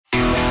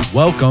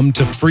Welcome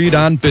to Freed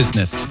on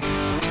Business.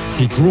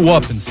 He grew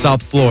up in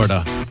South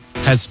Florida,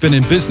 has been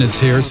in business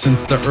here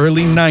since the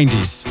early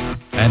 90s,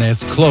 and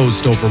has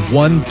closed over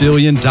 $1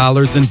 billion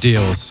in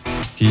deals.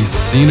 He's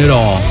seen it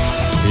all.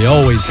 He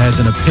always has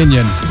an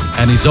opinion,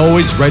 and he's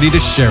always ready to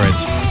share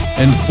it.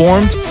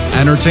 Informed,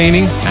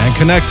 entertaining, and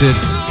connected,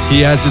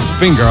 he has his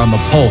finger on the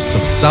pulse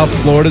of South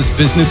Florida's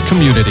business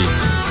community.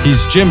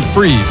 He's Jim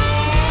Freed,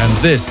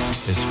 and this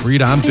is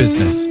Freed on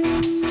Business.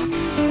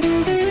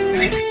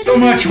 Thank you so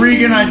much,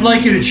 Regan. I'd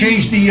like you to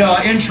change the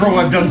intro.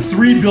 I've done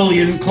 3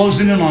 billion,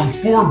 closing in on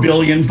 4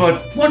 billion,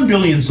 but 1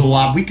 billion's a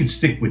lot. We could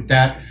stick with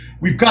that.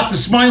 We've got the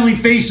smiling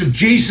face of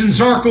Jason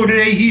Zarco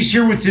today. He's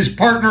here with his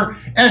partner,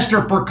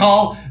 Esther.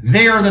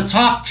 They are the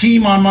top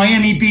team on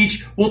Miami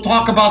Beach. We'll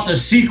talk about the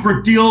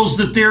secret deals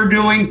that they're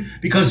doing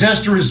because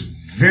Esther is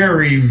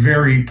very,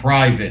 very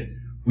private.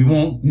 We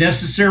won't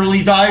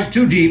necessarily dive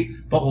too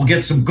deep, but we'll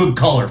get some good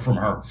color from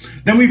her.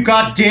 Then we've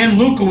got Dan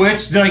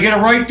Lewkowicz. Did I get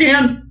it right,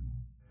 Dan?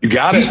 You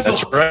got it.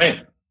 That's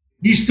right.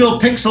 He's still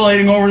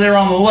pixelating over there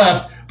on the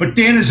left, but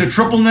Dan is a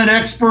triple net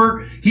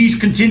expert. He's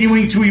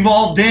continuing to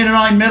evolve. Dan and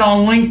I met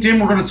on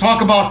LinkedIn. We're going to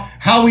talk about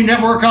how we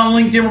network on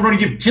LinkedIn. We're going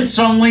to give tips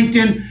on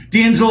LinkedIn.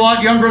 Dan's a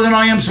lot younger than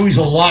I am, so he's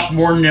a lot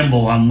more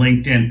nimble on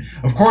LinkedIn.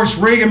 Of course,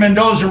 Reagan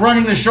Mendoza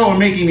running the show and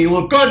making me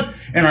look good,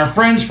 and our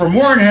friends from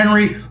Warren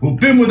Henry, who've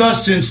been with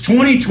us since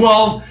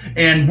 2012,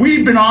 and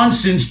we've been on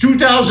since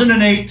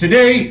 2008.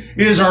 Today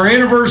is our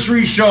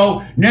anniversary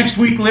show. Next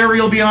week,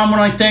 Larry will be on when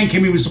I thank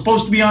him. He was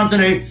supposed to be on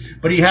today,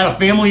 but he had a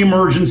family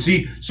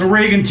emergency. So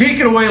Reagan, take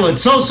it away.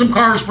 Let's sell some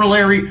cars for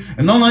Larry,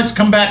 and then let's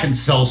come back and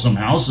sell some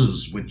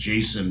houses with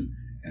Jason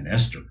and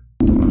Esther.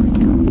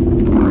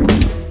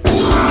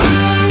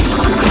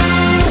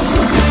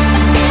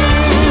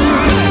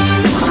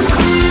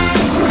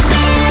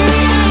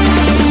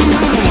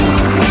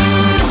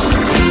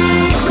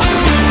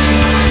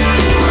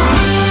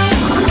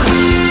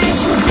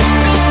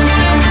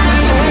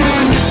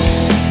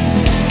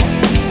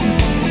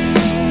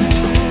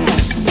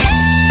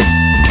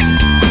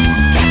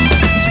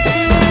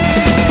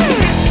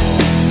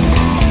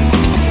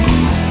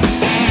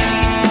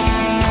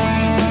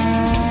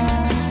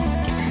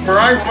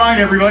 I remind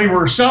everybody,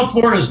 we're South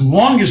Florida's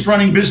longest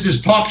running business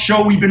talk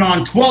show. We've been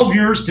on 12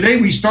 years. Today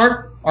we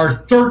start our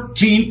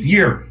 13th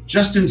year,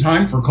 just in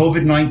time for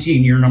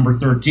COVID-19, year number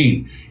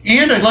 13.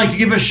 And I'd like to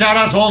give a shout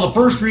out to all the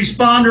first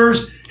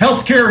responders,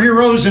 healthcare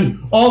heroes,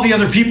 and all the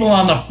other people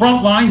on the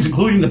front lines,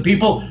 including the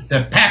people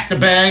that pack the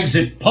bags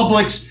at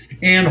Publix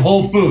and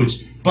Whole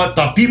Foods. But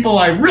the people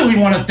I really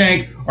want to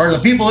thank are the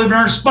people that have been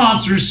our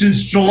sponsors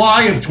since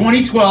July of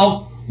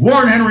 2012,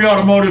 Warren Henry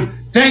Automotive.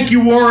 Thank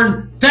you,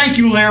 Warren. Thank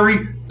you,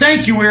 Larry.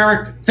 Thank you,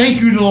 Eric. Thank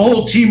you to the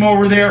whole team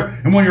over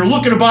there. And when you're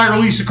looking to buy or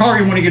lease a car,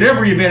 you want to get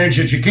every advantage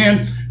that you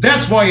can.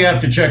 That's why you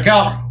have to check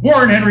out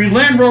Warren Henry,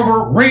 Land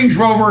Rover, Range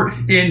Rover,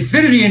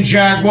 Infiniti, and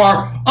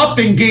Jaguar. Up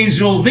in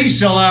Gainesville, they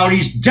sell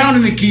Audis. Down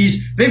in the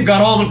Keys, they've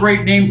got all the great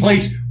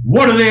nameplates.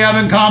 What do they have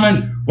in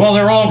common? Well,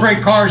 they're all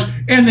great cars,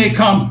 and they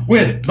come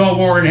with the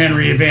Warren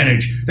Henry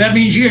Advantage. That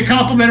means you get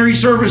complimentary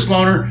service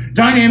loaner,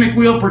 dynamic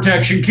wheel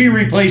protection, key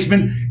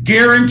replacement,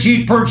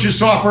 guaranteed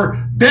purchase offer,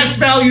 best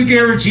value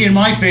guarantee, and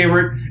my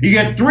favorite, you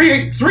get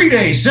three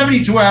days,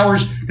 72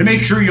 hours to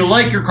make sure you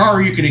like your car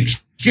or you can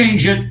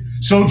exchange it.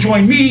 So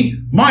join me,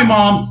 my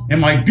mom, and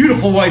my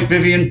beautiful wife,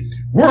 Vivian.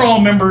 We're all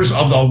members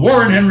of the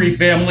Warren Henry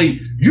family.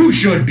 You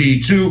should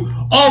be too.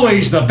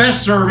 Always the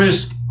best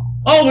service,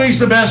 always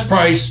the best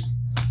price,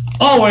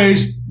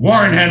 always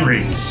Warren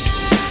Henry.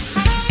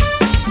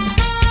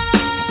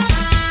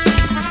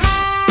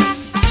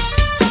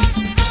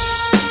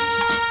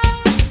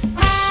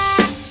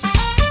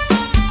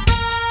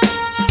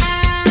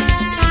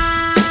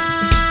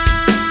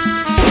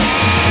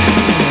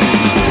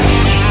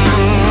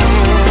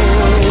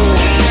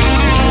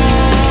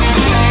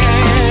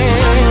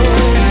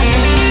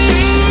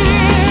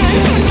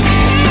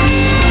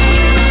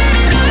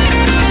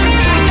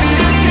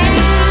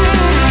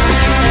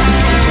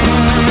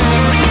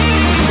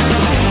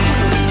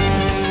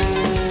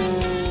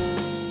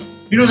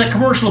 You know, that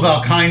commercial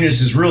about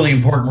kindness is really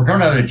important. We're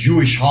coming out of the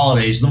Jewish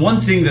holidays. The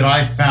one thing that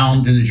I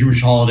found in the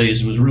Jewish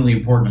holidays that was really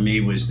important to me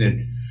was that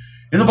in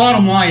the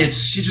bottom line, you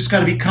just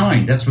got to be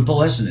kind. That's what the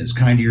lesson is.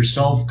 Kind to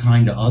yourself,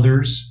 kind to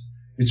others.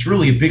 It's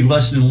really a big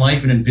lesson in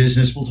life and in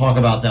business. We'll talk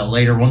about that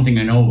later. One thing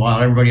I know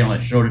about everybody on the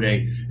show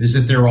today is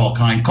that they're all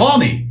kind. Call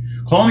me.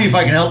 Call me if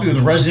I can help you with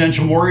a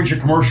residential mortgage, a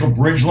commercial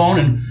bridge loan,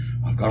 and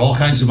I've got all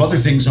kinds of other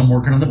things I'm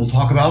working on that we'll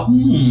talk about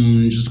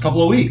in just a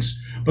couple of weeks.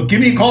 But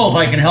give me a call if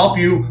I can help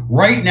you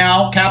right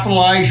now.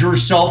 Capitalize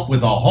yourself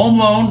with a home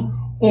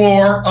loan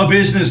or a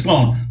business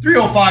loan.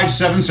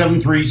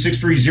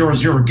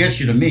 305-773-6300 gets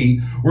you to me.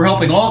 We're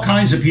helping all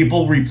kinds of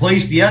people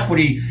replace the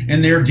equity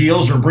in their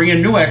deals or bring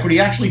in new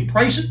equity. Actually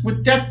price it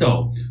with debt,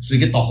 though, so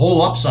you get the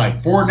whole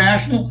upside. Ford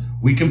National,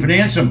 we can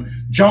finance them.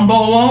 Jumbo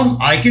loan,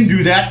 I can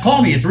do that.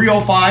 Call me at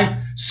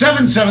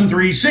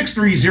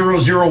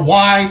 305-773-6300.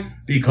 Why?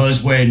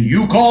 Because when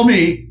you call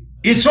me,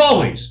 it's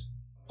always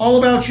all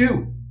about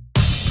you.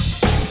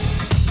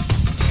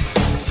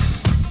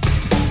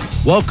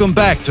 Welcome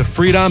back to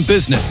Freed on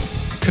Business.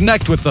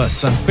 Connect with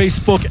us on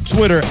Facebook,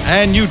 Twitter,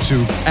 and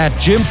YouTube at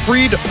Jim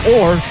Freed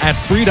or at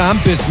Freed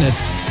on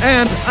Business,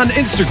 and on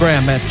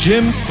Instagram at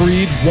Jim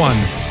Freed1.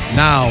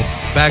 Now,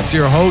 back to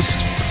your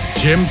host,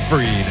 Jim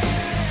Freed.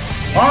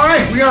 All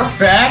right, we are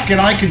back, and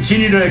I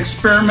continue to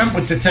experiment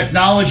with the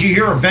technology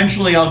here.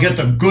 Eventually, I'll get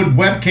the good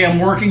webcam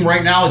working.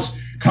 Right now, it's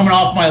coming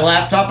off my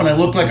laptop, and I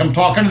look like I'm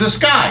talking to the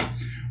sky.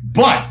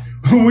 But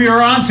we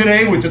are on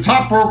today with the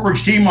top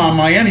brokerage team on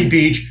Miami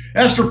Beach,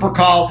 Esther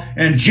Percal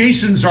and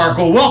Jason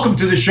Zarko. Welcome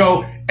to the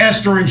show,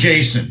 Esther and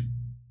Jason.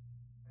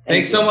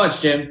 Thanks so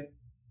much, Jim.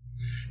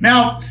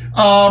 Now,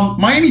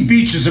 Miami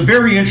Beach is a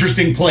very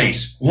interesting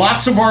place.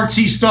 Lots of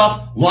artsy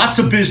stuff, lots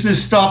of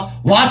business stuff,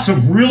 lots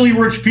of really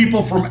rich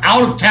people from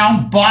out of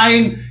town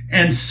buying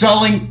and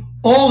selling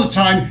all the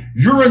time.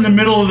 You're in the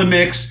middle of the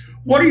mix.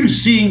 What are you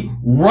seeing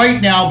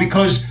right now?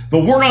 Because the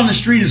word on the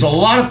street is a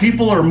lot of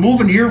people are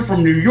moving here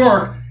from New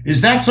York.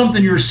 Is that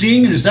something you're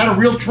seeing? Is that a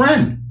real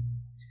trend?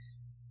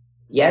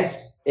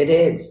 Yes, it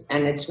is.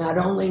 And it's not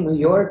only New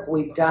York.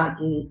 We've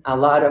gotten a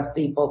lot of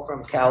people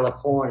from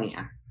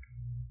California.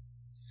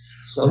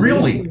 So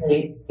really,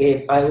 recently,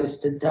 if I was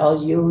to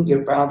tell you,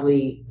 you're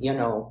probably,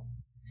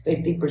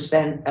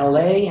 50%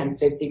 LA and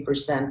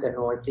 50% the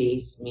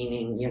Northeast,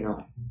 meaning,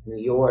 New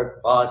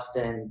York,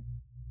 Boston,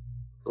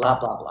 blah,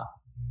 blah, blah.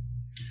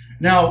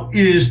 Now,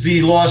 is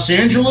the Los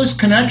Angeles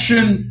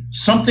connection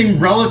something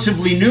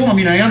relatively new? I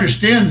mean, I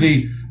understand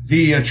the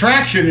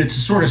attraction. It's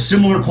a sort of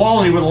similar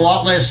quality with a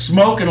lot less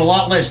smoke and a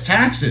lot less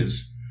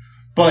taxes.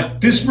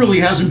 But this really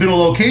hasn't been a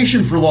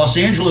location for Los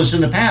Angeles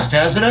in the past,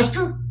 has it,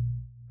 Esther?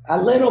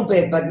 A little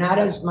bit, but not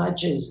as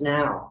much as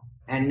now.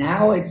 And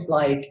now it's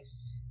like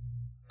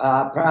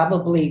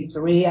probably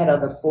 3 out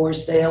of the 4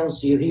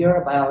 sales you hear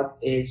about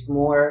is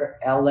more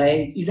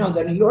LA.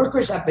 The New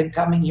Yorkers have been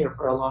coming here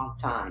for a long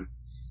time,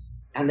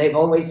 and they've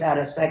always had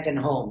a second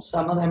home.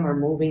 Some of them are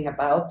moving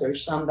about.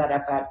 There's some that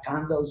have had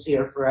condos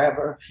here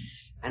forever,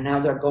 and now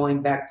they're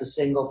going back to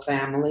single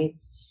family.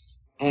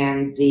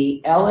 And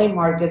the LA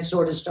market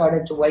sort of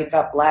started to wake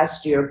up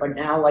last year, but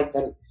now like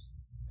the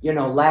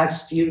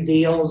last few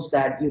deals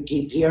that you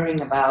keep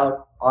hearing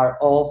about are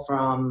all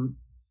from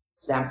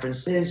San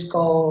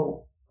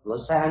Francisco,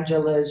 Los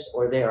Angeles,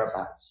 or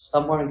thereabouts,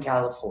 somewhere in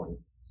California.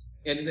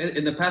 Yeah, just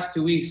in the past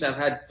 2 weeks, I've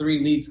had 3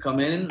 leads come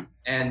in,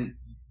 and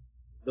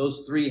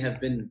those 3 have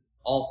been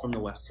all from the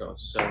West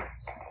Coast. So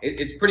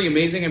it's pretty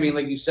amazing. I mean,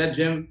 like you said,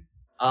 Jim,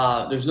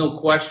 there's no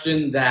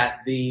question that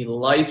the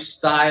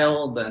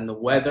lifestyle and the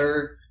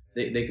weather,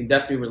 they can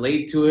definitely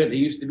relate to it. It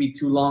used to be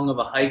too long of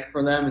a hike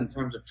for them in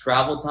terms of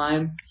travel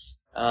time.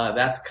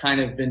 That's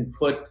kind of been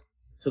put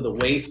to the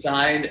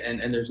wayside,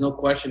 and there's no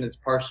question it's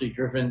partially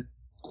driven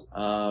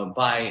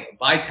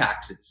by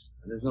taxes.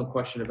 There's no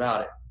question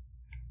about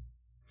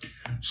it.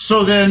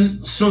 So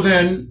then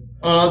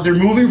they're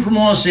moving from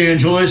Los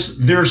Angeles.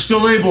 They're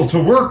still able to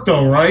work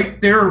though,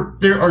 right?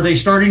 Are they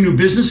starting new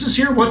businesses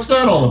here? What's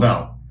that all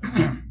about?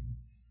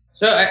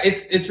 So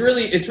it's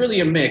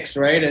really a mix,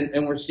 right?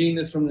 And we're seeing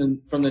this from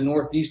the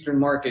northeastern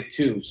market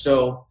too.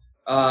 So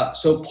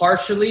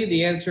partially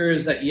the answer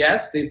is that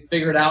yes, they've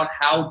figured out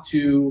how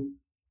to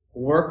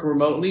work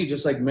remotely,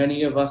 just like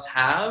many of us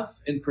have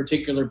in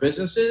particular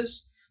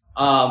businesses.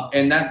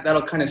 And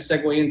that'll kind of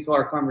segue into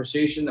our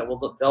conversation that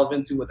we'll delve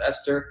into with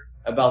Esther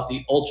about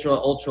the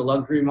ultra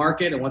luxury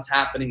market and what's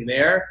happening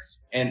there,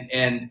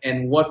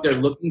 and what they're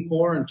looking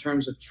for in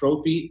terms of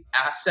trophy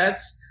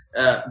assets.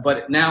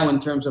 But now in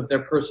terms of their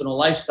personal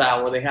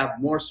lifestyle, where they have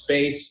more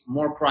space,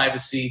 more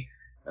privacy,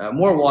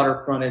 more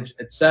water frontage,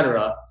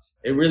 etc.,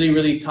 it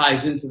really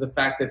ties into the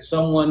fact that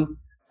someone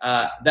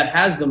that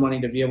has the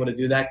money to be able to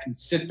do that can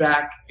sit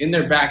back in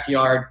their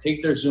backyard,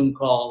 take their Zoom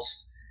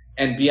calls,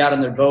 and be out on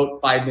their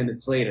boat 5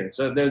 minutes later.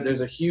 So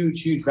there's a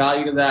huge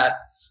value to that.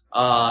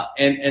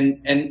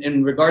 And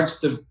in regards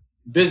to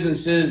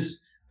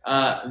businesses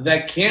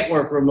that can't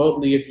work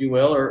remotely, if you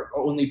will, or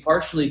only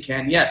partially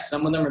can, yes,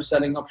 some of them are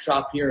setting up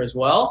shop here as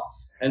well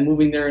and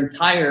moving their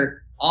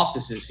entire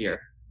offices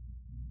here.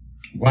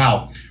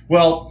 Wow.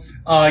 Well,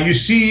 you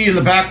see in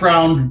the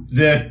background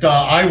that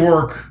I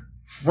work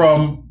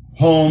from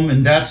home,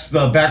 and that's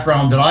the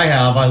background that I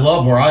have. I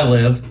love where I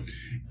live.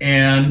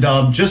 And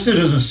just as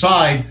an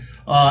aside,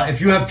 if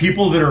you have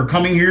people that are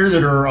coming here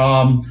that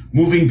are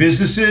moving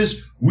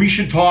businesses, we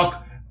should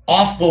talk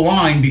off the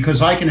line,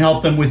 because I can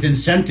help them with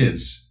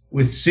incentives,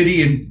 with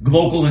city and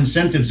local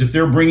incentives. If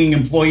they're bringing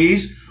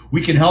employees,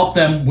 we can help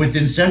them with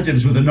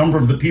incentives with a number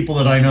of the people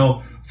that I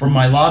know from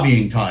my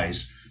lobbying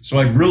ties. So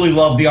I'd really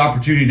love the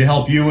opportunity to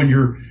help you and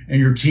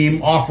your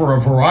team offer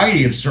a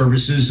variety of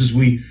services as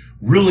we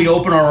really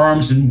open our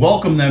arms and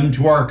welcome them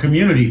to our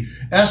community.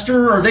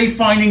 Esther, are they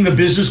finding the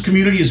business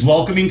community is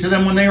welcoming to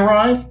them when they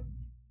arrive?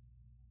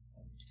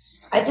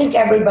 I think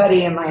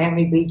everybody in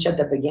Miami Beach at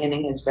the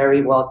beginning is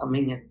very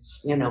welcoming.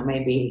 It's,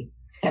 maybe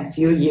a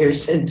few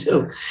years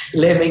into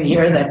living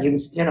here that you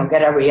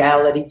get a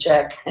reality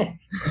check.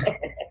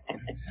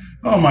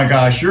 Oh my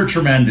gosh, you're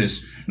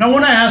tremendous. Now I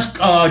want to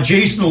ask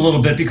Jason a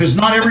little bit, because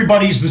not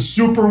everybody's the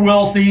super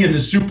wealthy and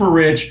the super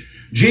rich.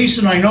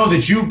 Jason, I know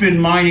that you've been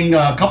mining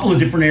a couple of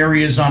different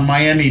areas on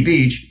Miami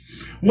Beach.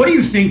 What do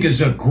you think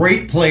is a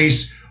great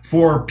place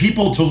for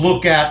people to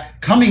look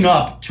at coming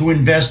up to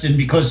invest in?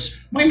 Because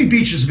Miami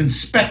Beach has been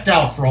specced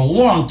out for a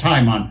long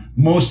time on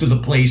most of the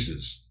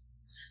places.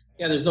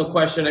 Yeah, there's no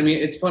question. I mean,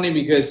 it's funny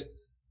because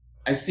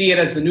I see it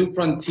as the new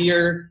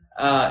frontier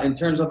in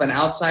terms of an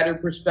outsider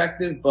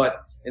perspective,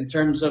 but in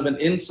terms of an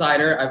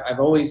insider, I've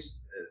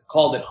always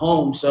called it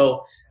home.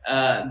 So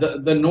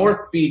the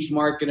North Beach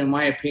market, in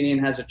my opinion,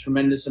 has a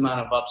tremendous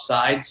amount of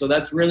upside. So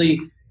that's really,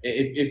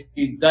 if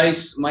you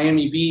dice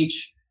Miami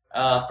Beach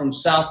from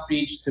South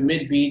Beach to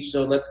Mid Beach,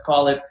 so let's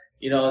call it,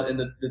 in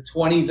the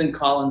 20s in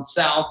Collins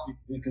South,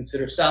 we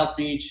consider South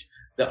Beach,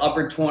 the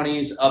upper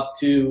 20s up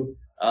to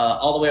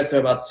all the way up to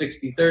about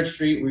 63rd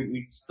Street.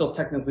 We still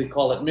technically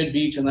call it Mid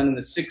Beach, and then in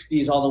the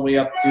 60s all the way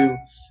up to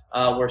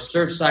where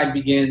Surfside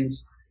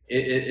begins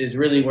is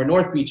really where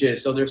North Beach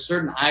is. So there's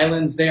certain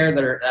islands there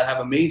that have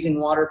amazing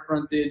water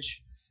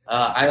frontage,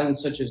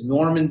 islands such as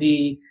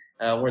Normandy,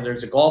 where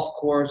there's a golf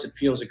course. It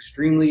feels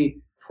extremely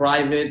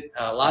private.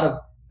 A lot of,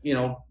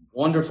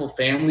 wonderful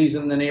families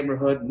in the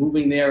neighborhood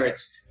moving there.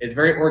 It's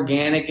very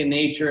organic in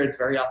nature. It's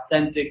very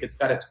authentic. It's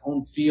got its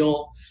own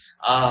feel.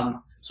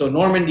 So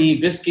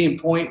Normandy,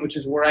 Biscayne Point, which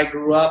is where I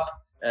grew up.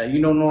 You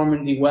know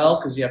Normandy well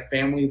because you have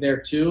family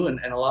there too, and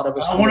a lot of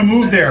us. I want to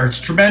move there.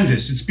 It's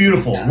tremendous. It's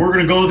beautiful. Yeah. We're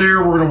going to go there.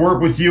 We're going to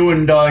work with you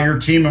and your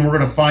team, and we're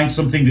going to find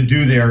something to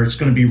do there. It's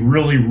going to be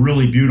really,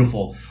 really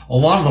beautiful. A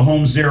lot of the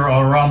homes there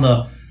are around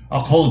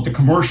I'll call it the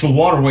commercial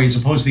waterway as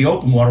opposed to the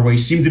open waterway,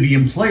 seem to be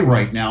in play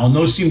right now, and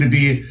those seem to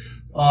be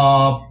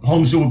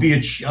homes that would be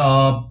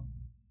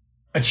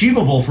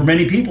achievable for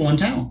many people in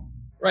town.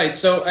 Right.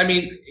 So, I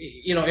mean,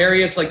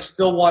 areas like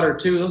Stillwater,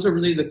 too, those are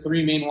really the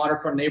three main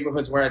waterfront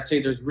neighborhoods where I'd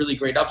say there's really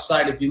great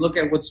upside. If you look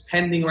at what's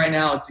pending right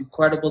now, it's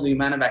incredible the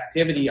amount of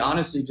activity.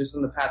 Honestly, just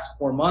in the past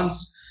 4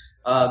 months,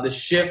 the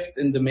shift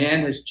in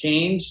demand has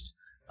changed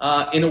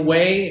in a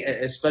way,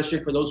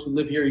 especially for those who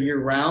live here year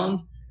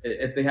round.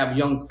 If they have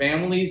young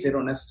families, they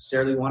don't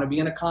necessarily want to be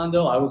in a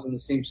condo. I was in the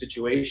same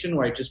situation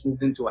where I just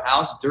moved into a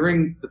house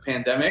during the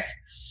pandemic.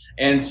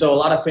 And so a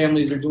lot of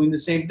families are doing the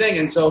same thing.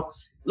 And so,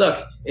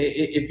 look,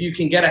 if you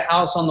can get a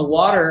house on the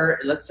water,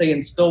 let's say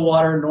in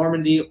Stillwater,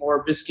 Normandy,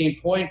 or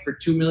Biscayne Point for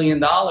 $2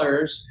 million,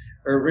 or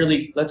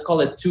really, let's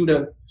call it 2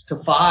 to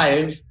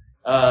 5,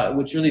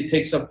 which really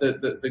takes up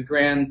the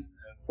grand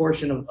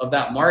portion of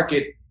that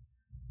market.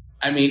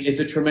 I mean, it's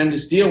a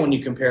tremendous deal when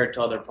you compare it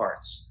to other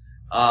parts.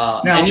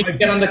 And you can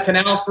get on the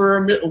canal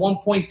for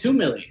 $1.2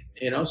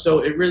 million, so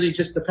it really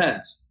just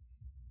depends.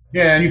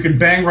 Yeah, and you can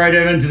bang right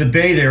out into the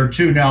bay there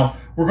too. Now,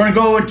 we're going to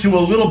go into a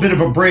little bit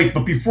of a break,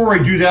 but before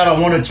I do that, I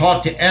want to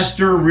talk to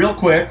Esther real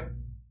quick.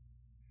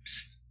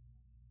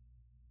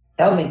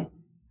 Tell me.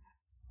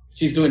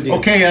 She's doing deals.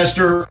 Okay,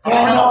 Esther.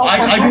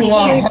 I do a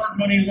lot of hard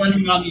money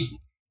lending on these.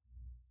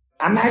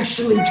 I'm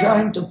actually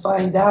trying to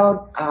find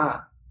out,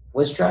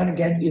 was trying to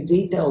get you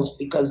details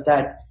because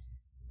that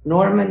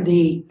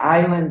Normandy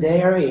Island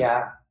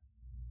area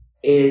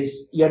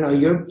is,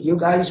 you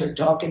guys are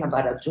talking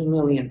about a $2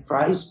 million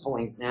price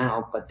point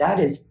now, but that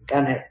is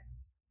gonna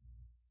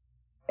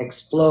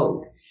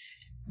explode.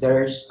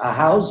 There's a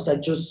house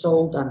that just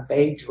sold on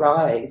Bay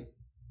Drive,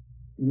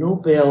 new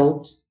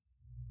build.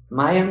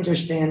 My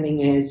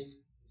understanding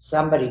is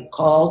somebody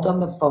called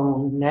on the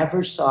phone,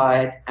 never saw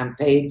it, and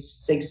paid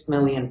 $6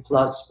 million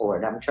plus for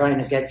it. I'm trying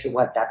to get you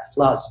what that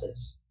plus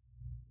is.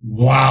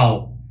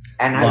 Wow.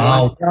 And I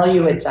want to tell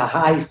you, it's a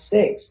high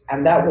 6.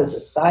 And that was a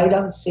sight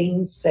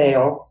unseen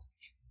sale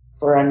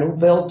for a new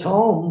built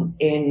home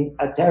in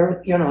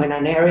in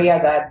an area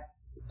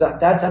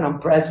that's an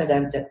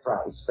unprecedented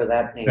price for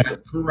that neighborhood.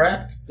 That's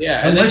correct.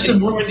 Yeah. And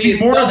listen, we'll see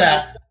more of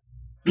that.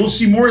 We'll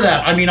see more of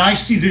that. I mean, I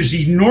see there's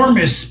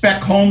enormous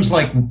spec homes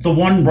like the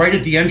one right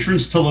at the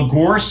entrance to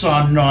LaGorce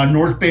on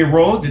North Bay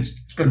Road. It's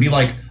going to be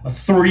like a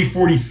 $30,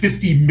 $40,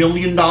 $50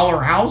 million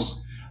house.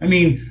 I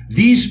mean,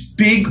 these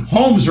big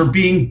homes are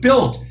being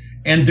built.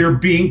 And they're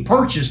being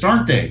purchased,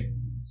 aren't they?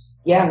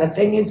 Yeah, and the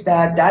thing is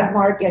that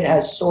market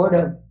has sort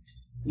of,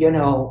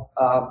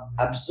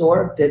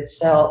 absorbed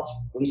itself.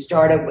 We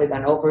started with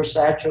an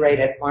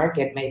oversaturated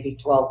market maybe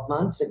 12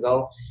 months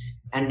ago.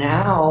 And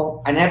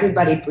now,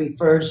 everybody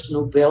prefers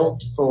new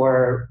build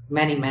for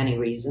many, many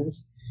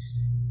reasons.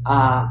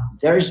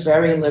 There's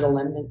very little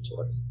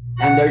inventory.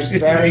 And there's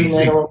very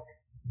little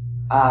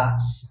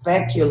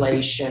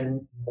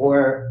speculation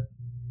or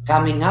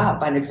coming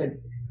up. And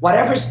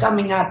whatever's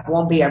coming up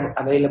won't be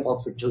available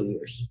for 2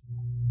 years.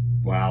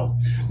 Wow.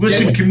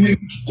 Listen,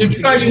 would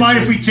you guys mind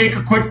if we take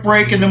a quick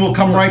break and then we'll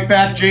come right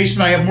back?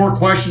 Jason, I have more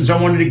questions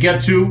I wanted to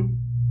get to.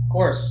 Of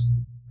course.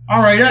 All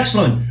right,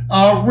 excellent.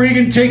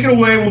 Regan, take it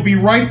away. We'll be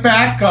right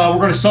back. We're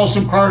going to sell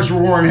some cars for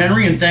Warren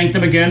Henry and thank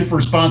them again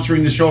for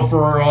sponsoring the show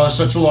for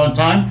such a long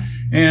time.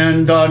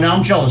 And now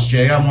I'm jealous,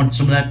 Jay. I want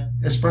some of that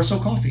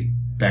espresso coffee.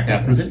 Back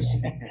after this.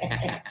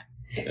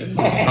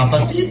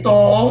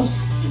 Cafecitos.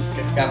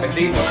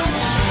 Cafecito.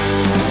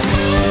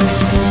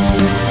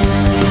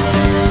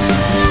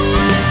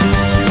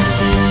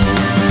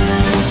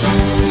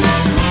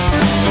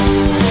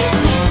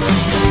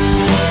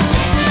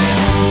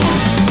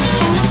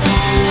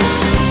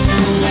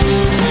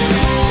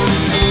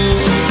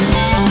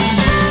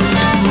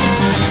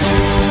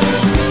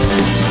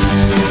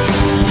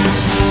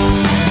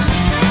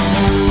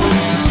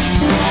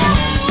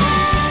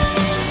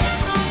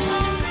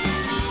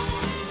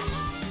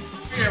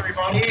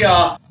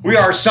 We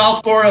are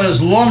South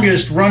Florida's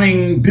longest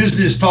running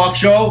business talk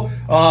show.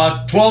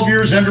 12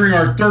 years entering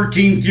our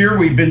 13th year.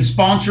 We've been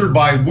sponsored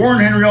by Warren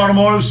Henry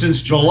Automotive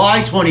since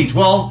July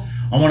 2012.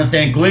 I want to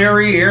thank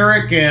Larry,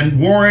 Eric, and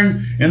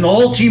Warren and the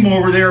whole team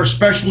over there,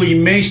 especially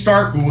May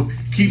Stark, who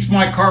keeps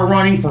my car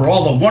running, for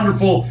all the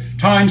wonderful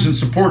times and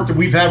support that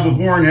we've had with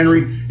Warren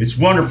Henry. It's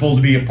wonderful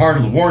to be a part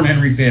of the Warren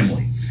Henry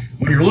family.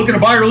 When you're looking to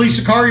buy or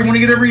lease a car, you want to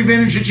get every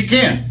advantage that you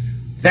can.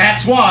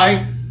 That's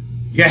why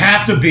you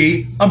have to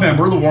be a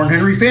member of the Warren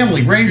Henry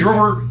family. Range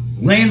Rover,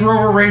 Land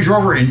Rover, Range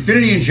Rover,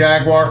 Infiniti, and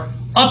Jaguar.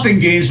 Up in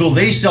Gainesville,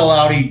 they sell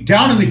Audi.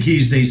 Down in the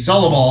Keys, they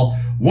sell them all.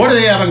 What do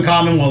they have in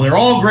common? Well, they're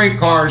all great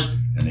cars,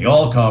 and they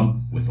all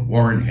come with the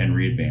Warren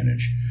Henry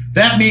advantage.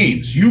 That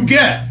means you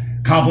get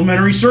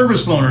complimentary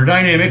service loan or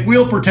dynamic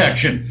wheel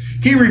protection,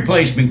 key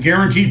replacement,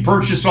 guaranteed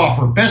purchase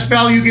offer, best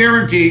value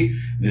guarantee,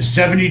 the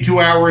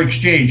 72-hour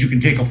exchange. You can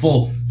take a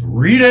full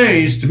 3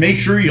 days to make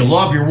sure you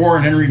love your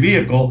Warren Henry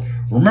vehicle.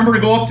 Remember to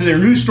go up to their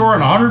new store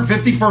on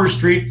 151st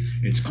Street.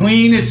 It's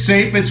clean, it's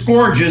safe, it's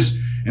gorgeous.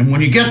 And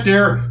when you get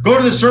there, go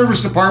to the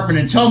service department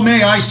and tell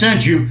May I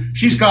sent you.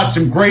 She's got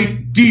some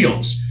great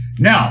deals.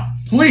 Now,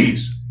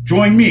 please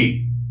join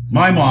me,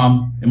 my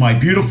mom, and my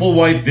beautiful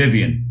wife,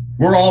 Vivian.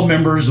 We're all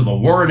members of the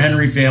Warren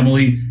Henry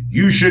family.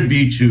 You should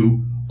be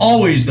too.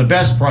 Always the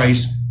best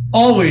price,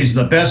 always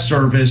the best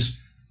service,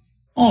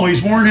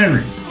 always Warren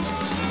Henry.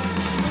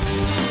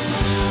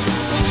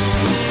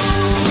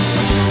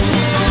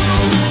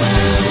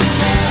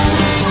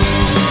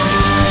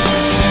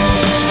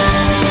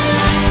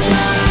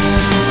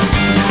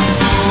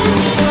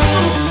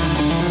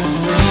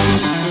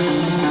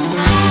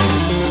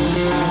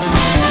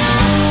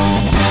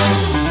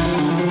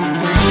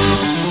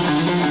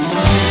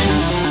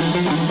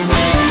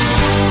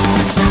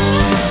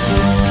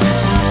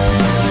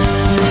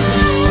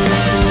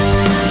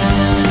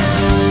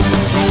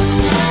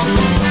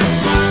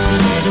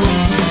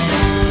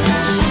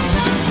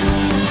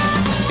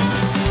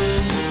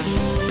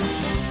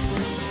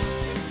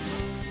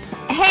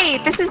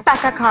 This is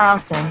Becca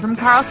Carlson from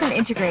Carlson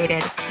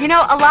Integrated. You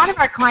know, a lot of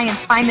our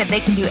clients find that they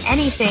can do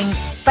anything,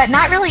 but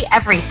not really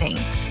everything.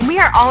 We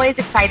are always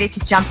excited to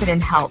jump in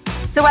and help.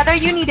 So whether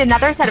you need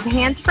another set of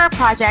hands for a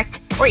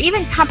project or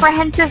even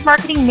comprehensive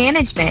marketing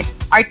management,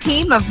 our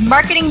team of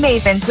marketing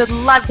mavens would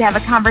love to have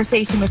a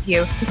conversation with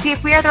you to see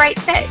if we are the right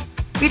fit.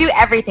 We do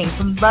everything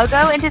from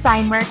logo and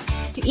design work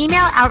to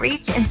email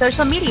outreach and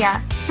social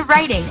media to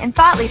writing and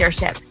thought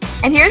leadership.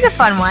 And here's a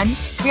fun one.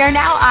 We are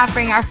now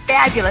offering our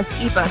fabulous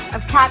ebook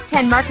of top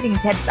 10 marketing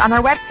tips on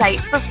our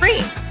website for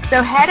free.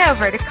 So head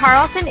over to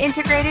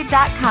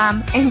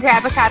carlsonintegrated.com and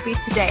grab a copy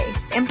today.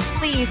 And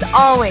please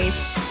always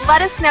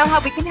let us know how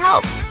we can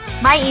help.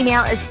 My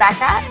email is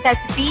Becca,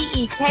 that's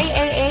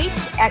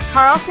BEKAH at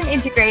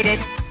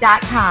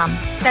carlsonintegrated.com.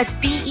 That's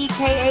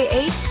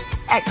BEKAH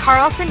at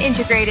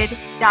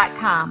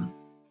carlsonintegrated.com.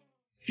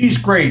 She's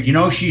great. You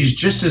know, she's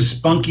just as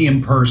spunky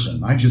in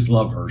person. I just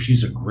love her.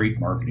 She's a great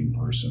marketing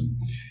person.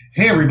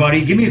 Hey,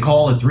 everybody, give me a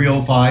call at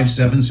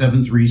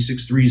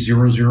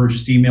 305-773-6300.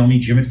 Just email me,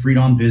 Jim at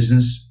Freedom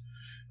Business,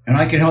 and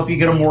I can help you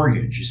get a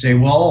mortgage. You say,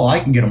 well, I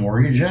can get a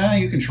mortgage. Yeah,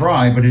 you can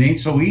try, but it ain't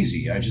so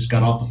easy. I just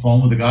got off the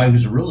phone with a guy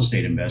who's a real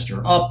estate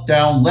investor. Up,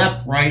 down,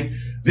 left, right,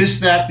 this,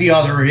 that, the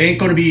other. It ain't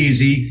going to be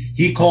easy.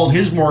 He called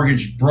his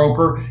mortgage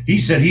broker. He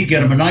said he'd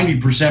get him a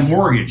 90%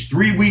 mortgage.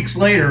 3 weeks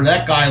later,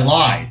 that guy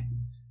lied.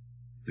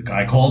 The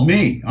guy called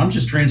me. I'm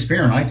just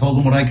transparent. I told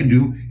him what I can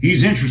do.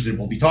 He's interested.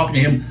 We'll be talking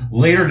to him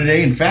later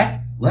today. In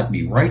fact, let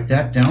me write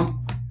that down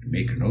and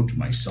make a note to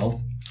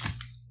myself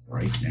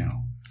right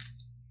now.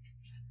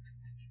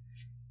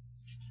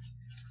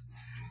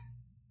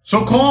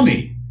 So call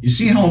me. You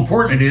see how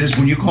important it is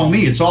when you call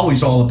me. It's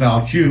always all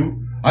about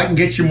you. I can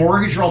get your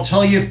mortgage, or I'll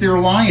tell you if they're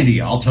lying to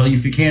you. I'll tell you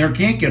if you can or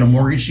can't get a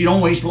mortgage. So you don't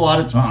waste a lot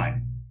of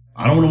time.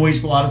 I don't want to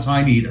waste a lot of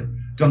time either.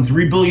 Done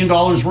 $3 billion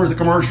worth of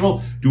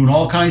commercial, doing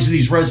all kinds of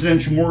these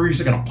residential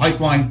mortgages. I got a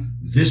pipeline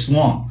this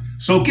long.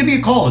 So give me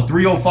a call at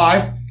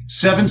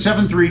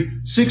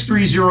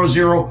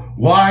 305-773-6300.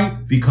 Why?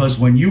 Because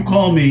when you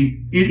call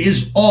me, it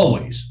is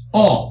always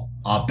all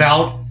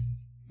about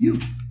you.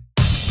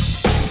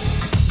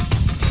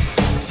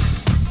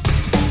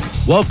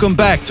 Welcome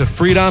back to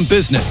Freedom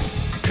Business.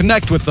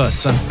 Connect with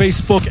us on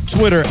Facebook,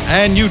 Twitter,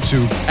 and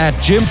YouTube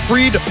at Jim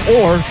Freed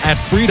or at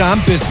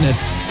Freedom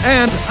Business,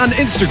 and on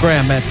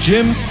Instagram at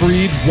Jim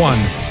Freed1.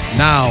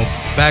 Now,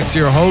 back to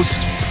your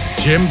host,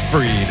 Jim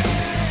Freed.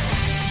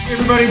 Hey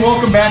everybody,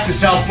 welcome back to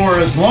South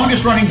Florida's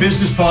longest running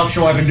business talk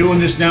show. I've been doing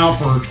this now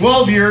for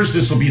 12 years.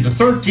 This will be the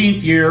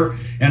 13th year,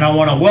 and I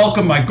want to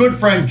welcome my good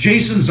friend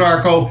Jason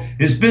Zarko,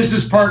 his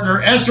business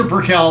partner Esther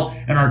Perkel,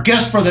 and our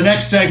guest for the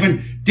next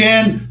segment,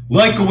 Dan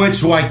Lewkowicz,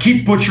 who I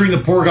keep butchering the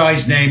poor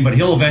guy's name, but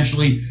he'll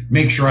eventually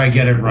make sure I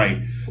get it right.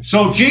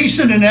 So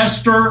Jason and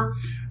Esther,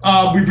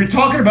 we've been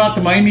talking about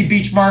the Miami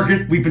Beach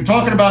market. We've been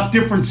talking about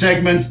different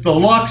segments, the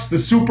luxe, the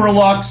super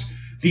luxe,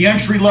 the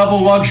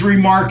entry-level luxury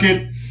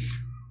market.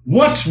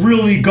 What's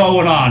really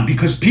going on?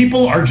 Because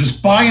people are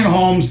just buying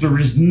homes. There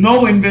is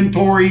no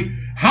inventory.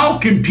 How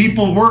can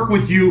people work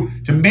with you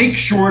to make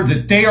sure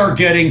that they are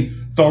getting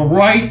the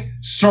right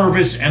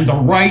service and the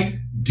right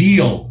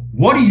deal?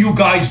 What do you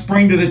guys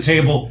bring to the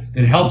table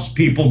that helps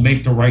people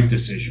make the right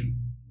decision?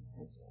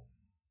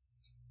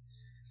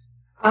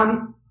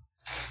 I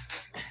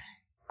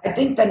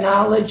think the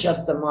knowledge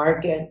of the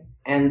market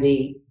and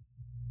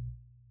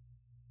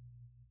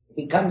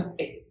becomes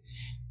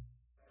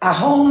a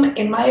home,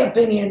 in my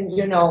opinion,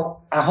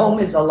 a home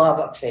is a love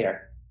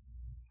affair.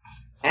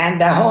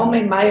 And the home,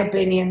 in my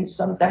opinion,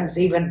 sometimes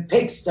even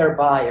picks their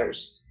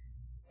buyers,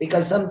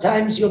 because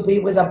sometimes you'll be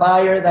with a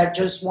buyer that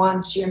just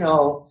wants,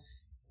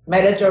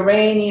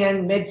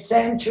 Mediterranean,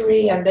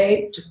 mid-century, and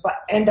they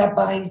end up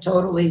buying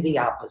totally the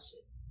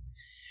opposite.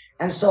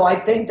 And so I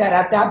think that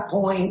at that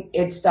point,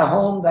 it's the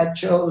home that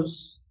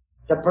chose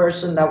the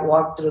person that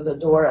walked through the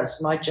door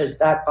as much as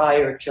that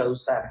buyer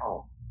chose that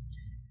home.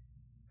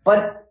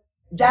 But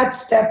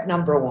that's step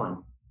number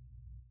one.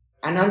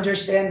 And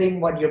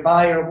understanding what your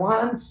buyer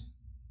wants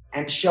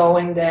and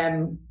showing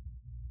them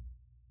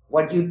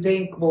what you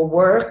think will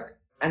work,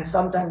 and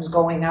sometimes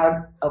going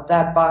out of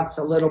that box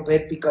a little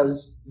bit,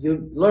 because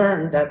you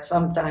learn that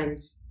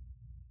sometimes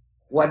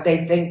what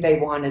they think they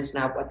want is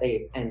not what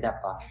they end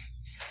up buying.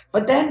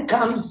 But then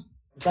comes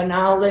the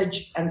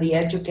knowledge and the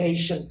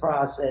education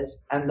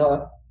process and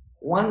the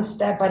one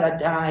step at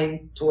a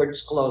time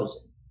towards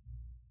closing.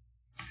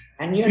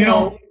 And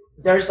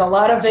there's a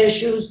lot of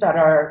issues that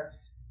are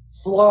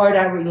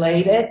Florida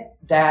related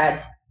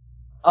that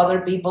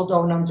other people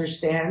don't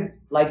understand,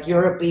 like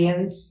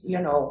Europeans,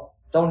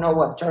 don't know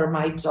what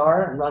termites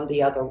are and run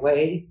the other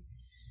way.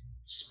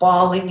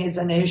 Spalling is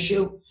an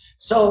issue.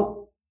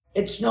 So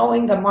it's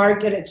knowing the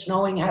market, it's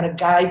knowing how to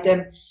guide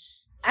them,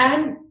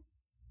 and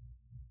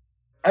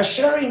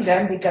assuring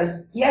them,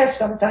 because yes,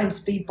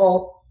 sometimes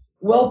people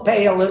will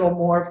pay a little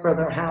more for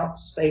their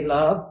house they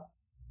love.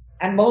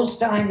 And most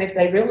time, if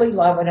they really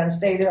love it and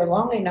stay there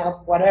long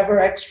enough, whatever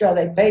extra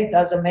they pay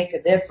doesn't make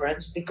a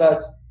difference,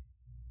 because,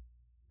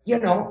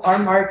 our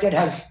market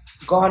has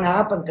gone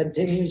up and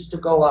continues to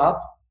go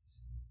up.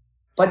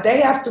 But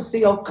they have to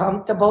feel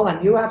comfortable,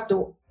 and you have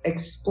to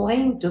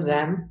explain to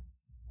them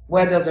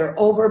whether they're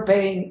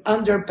overpaying,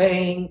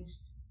 underpaying,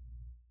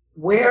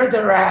 where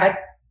they're at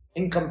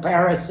in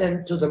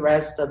comparison to the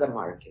rest of the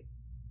market.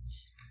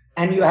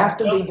 And you have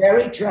to be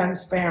very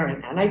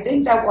transparent. And I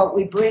think that what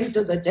we bring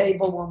to the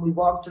table when we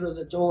walk through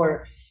the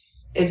door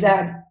is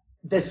that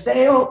the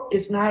sale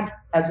is not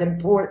as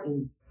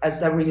important as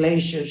the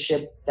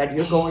relationship that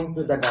you're going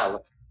to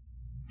develop.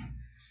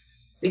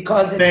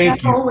 Because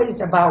it's not always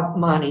about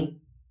money,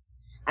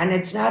 and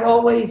it's not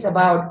always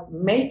about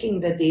making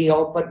the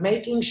deal, but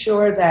making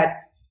sure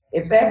that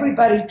if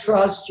everybody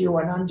trusts you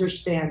and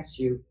understands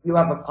you, you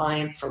have a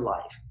client for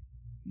life.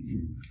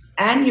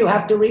 And you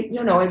have to,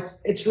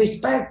 it's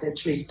respect.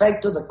 It's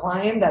respect to the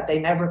client that they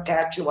never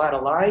catch you out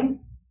of line.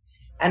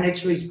 And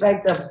it's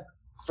respect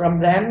from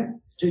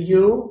them to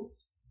you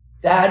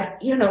that,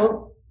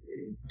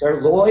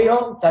 they're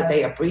loyal, that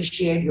they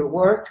appreciate your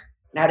work.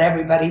 Not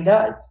everybody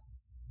does.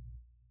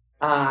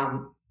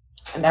 And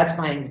that's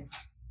my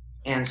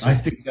answer. I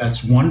think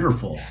that's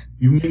wonderful.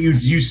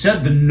 You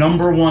said the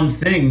number one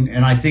thing,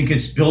 and I think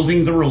it's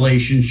building the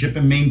relationship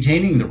and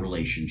maintaining the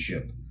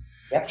relationship.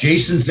 Yep.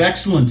 Jason's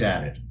excellent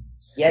at it.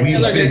 Yes,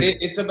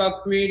 it's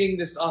about creating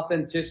this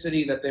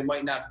authenticity that they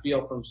might not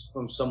feel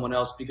from someone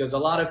else, because a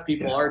lot of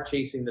people are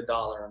chasing the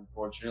dollar,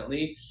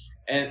 unfortunately.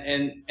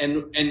 And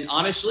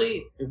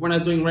honestly, if we're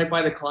not doing right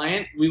by the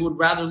client, we would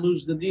rather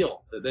lose the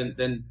deal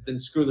than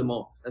screw them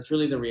over. That's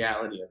really the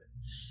reality of it.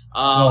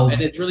 And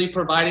it's really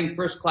providing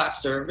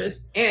first-class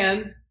service.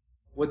 And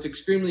what's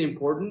extremely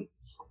important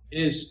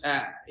is,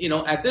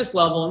 at this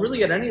level, and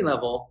really at any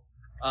level,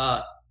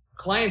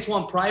 clients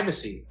want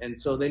privacy. And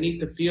so they need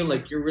to feel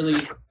like you're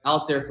really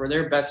out there for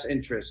their best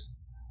interest.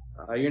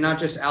 You're not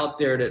just out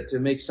there to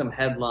make some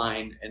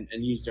headline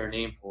and use their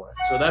name for it.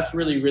 So that's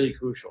really, really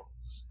crucial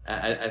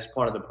as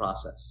part of the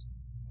process.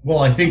 Well,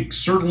 I think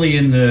certainly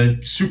in the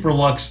super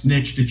luxe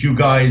niche that you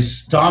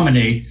guys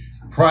dominate,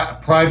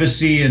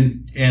 privacy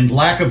and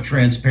lack of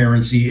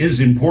transparency is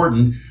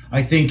important.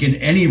 I think in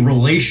any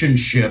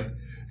relationship,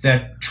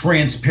 that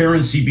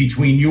transparency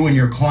between you and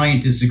your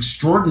client is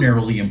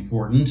extraordinarily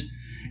important.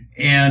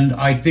 And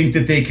I think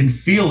that they can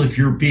feel if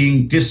you're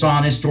being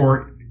dishonest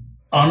or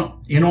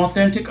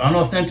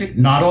inauthentic,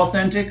 not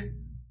authentic,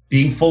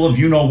 being full of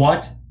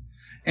you-know-what.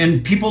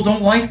 And people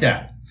don't like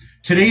that.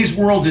 Today's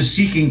world is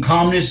seeking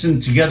calmness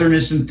and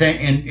togetherness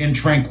and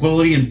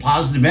tranquility and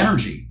positive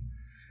energy.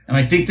 And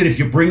I think that if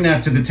you bring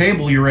that to the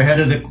table, you're ahead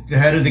of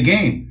the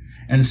game.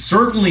 And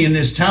certainly in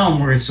this town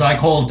where I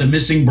call it the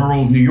missing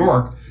borough of New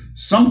York,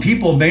 some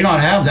people may not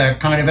have that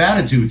kind of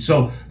attitude.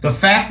 So the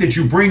fact that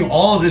you bring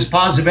all of this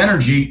positive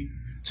energy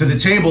to the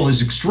table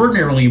is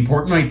extraordinarily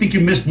important. I think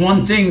you missed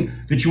one thing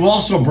that you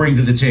also bring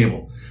to the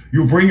table.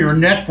 You bring your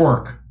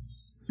network.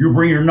 You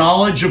bring your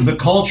knowledge of the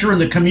culture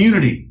and the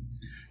community.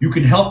 You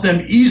can help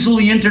them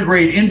easily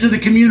integrate into the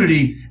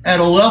community at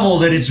a level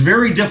that it's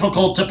very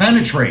difficult to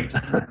penetrate.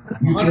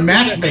 You can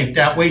matchmake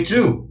that way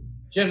too.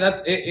 Jim,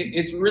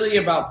 it's really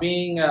about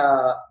being,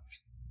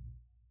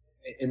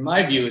 in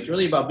my view, it's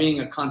really about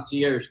being a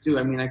concierge too.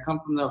 I mean, I come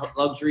from the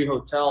luxury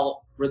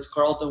hotel,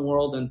 Ritz-Carlton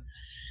world, and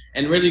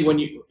really when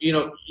you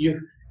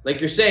like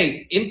you're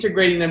saying,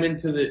 integrating them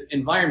into the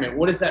environment,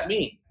 what does that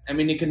mean? I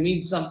mean, it can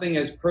mean something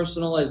as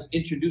personal as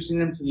introducing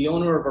them to the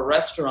owner of a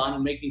restaurant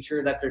and making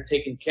sure that they're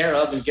taken care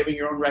of, and giving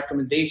your own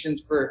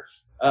recommendations for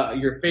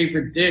your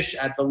favorite dish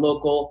at the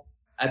local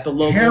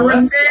hair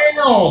and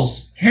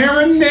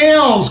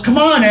nails. Come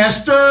on,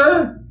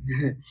 Esther.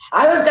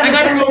 I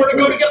gotta know where to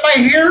go to get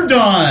my hair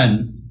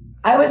done.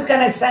 I was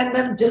gonna send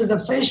them to the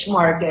fish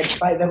market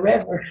by the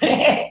river.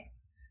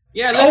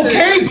 Yeah. Listen,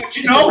 okay,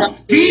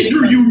 but these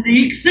are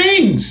unique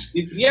things.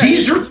 Yeah,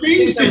 these are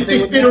things that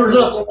are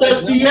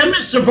the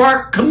essence of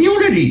our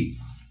community.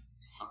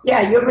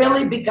 Yeah, you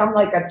really become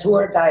like a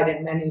tour guide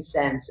in many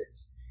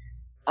senses.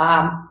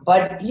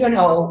 But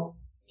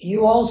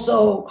you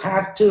also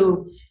have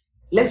to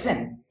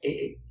listen.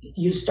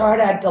 You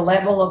start at the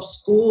level of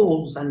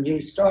schools, and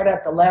you start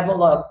at the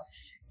level of,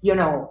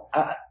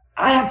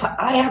 I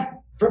have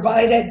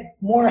provided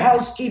more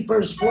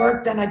housekeepers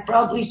work than I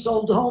probably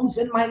sold homes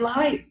in my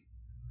life.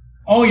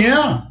 Oh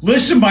yeah.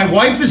 Listen, my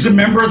wife is a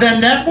member of that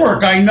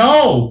network. I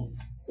know.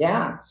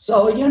 Yeah.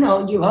 So,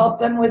 you help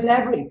them with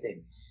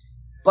everything.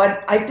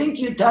 But I think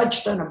you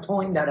touched on a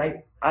point that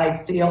I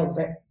feel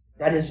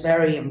that is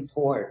very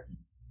important.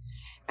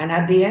 And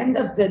at the end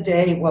of the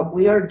day, what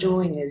we are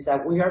doing is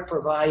that we are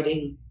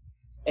providing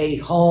a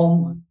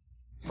home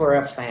for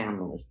a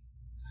family.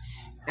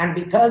 And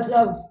because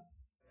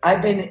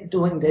I've been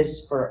doing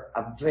this for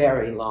a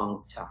very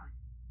long time.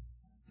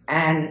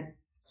 And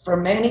for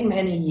many,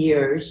 many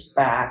years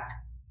back,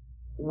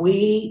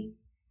 we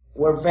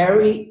were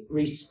very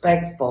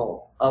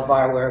respectful of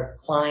our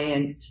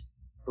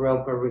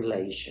client-broker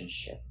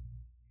relationship.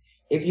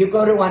 If you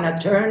go to an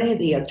attorney,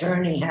 the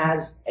attorney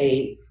has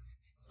a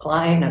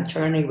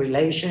client-attorney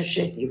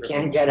relationship. You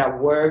can't get a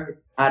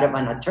word out of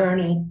an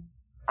attorney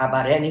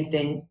about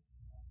anything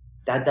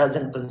that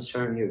doesn't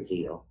concern your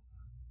deal.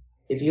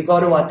 If you go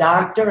to a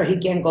doctor, he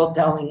can't go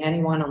telling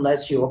anyone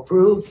unless you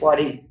approve what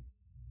he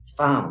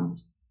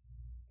found.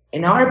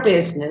 In our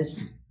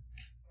business,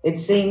 it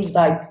seems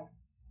like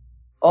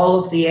all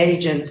of the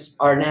agents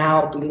are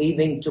now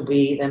believing to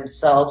be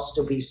themselves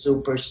to be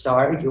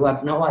superstar. You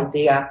have no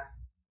idea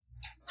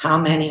how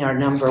many are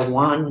number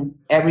one.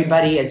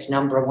 Everybody is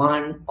number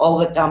one. All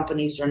the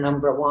companies are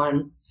number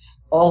one.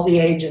 All the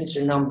agents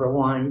are number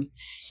one.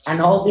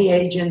 And all the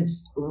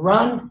agents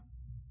run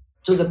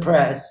to the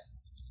press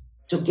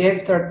to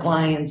give their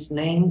clients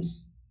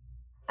names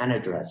and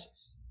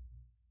addresses.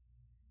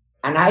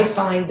 And I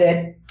find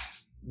it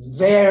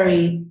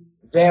very,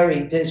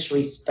 very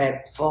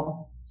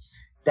disrespectful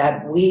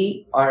that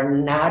we are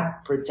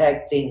not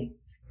protecting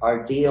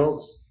our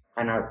deals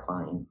and our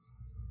clients.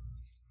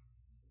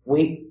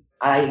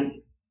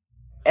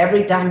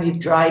 Every time you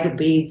try to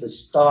be the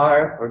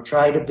star or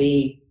try to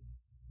be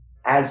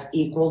as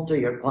equal to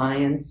your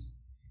clients,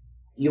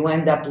 you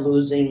end up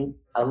losing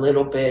a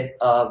little bit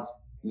of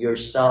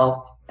yourself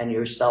and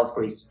your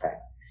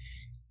self-respect.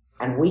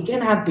 And we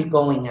cannot be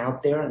going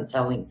out there and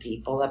telling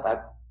people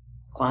about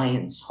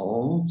clients'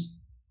 homes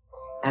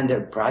and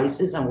their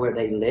prices and where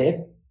they live.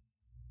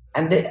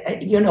 And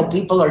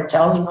people are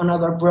telling on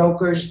other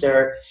brokers,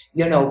 they're,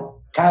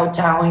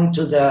 kowtowing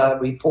to the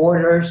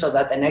reporter so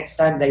that the next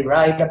time they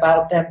write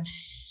about them,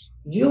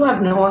 you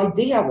have no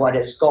idea what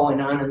is going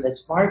on in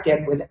this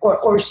market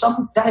or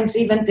sometimes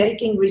even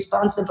taking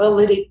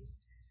responsibility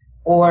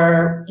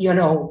or,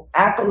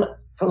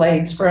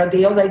 accolades for a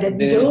deal they didn't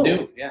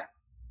do. Yeah.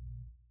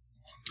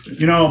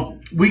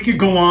 We could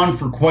go on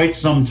for quite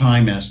some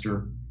time,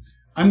 Esther.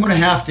 I'm going to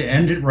have to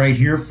end it right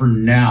here for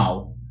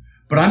now,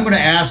 but I'm going to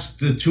ask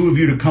the two of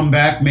you to come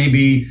back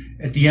maybe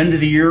at the end of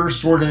the year,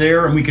 sort of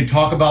there, and we could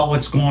talk about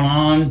what's going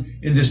on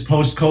in this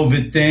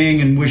post-COVID thing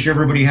and wish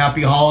everybody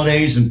happy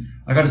holidays. And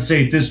I got to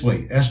say it this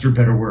way, Esther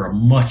better wear a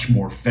much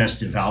more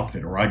festive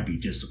outfit or I'd be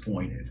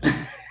disappointed.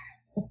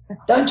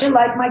 Don't you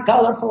like my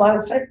colorful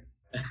outfit?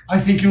 I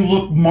think you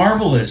look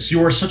marvelous.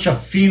 You are such a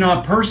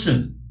fina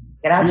person.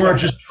 Gracias. You are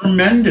just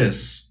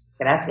tremendous.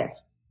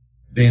 Gracias.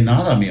 De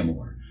nada, mi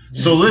amor.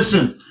 So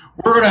listen,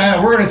 we're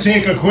gonna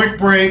take a quick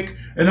break,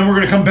 and then we're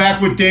gonna come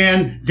back with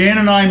Dan. Dan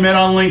and I met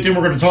on LinkedIn.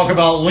 We're gonna talk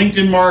about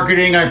LinkedIn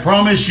marketing. I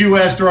promise you,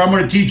 Esther, I'm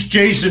gonna teach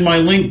Jason my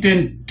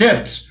LinkedIn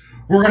tips.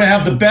 We're gonna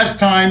have the best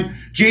time.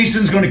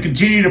 Jason's gonna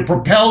continue to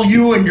propel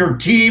you and your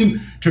team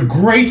to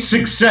great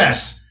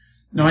success.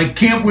 And I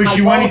can't wish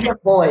you anything.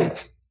 Boy.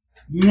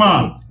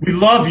 Mwah. We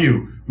love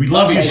you. We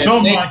love you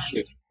so much.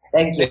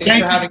 Thank you.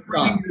 Thank you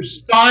for your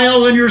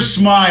style and your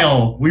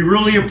smile. We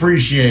really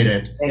appreciate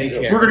it. Thank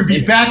you. We're going to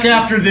be back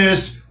after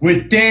this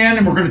with Dan,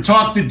 and we're going to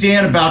talk to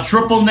Dan about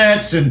triple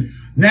nets and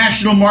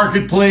national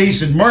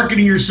marketplace and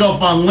marketing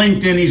yourself on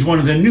LinkedIn. He's one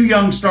of the new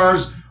young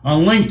stars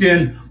on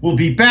LinkedIn. We'll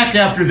be back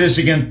after this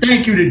again.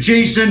 Thank you to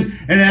Jason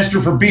and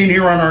Esther for being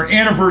here on our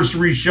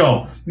anniversary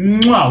show.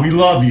 Mwah, we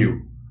love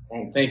you.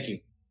 Thank you.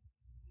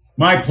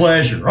 My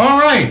pleasure. All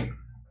right.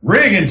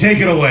 Reagan, take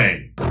it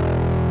away.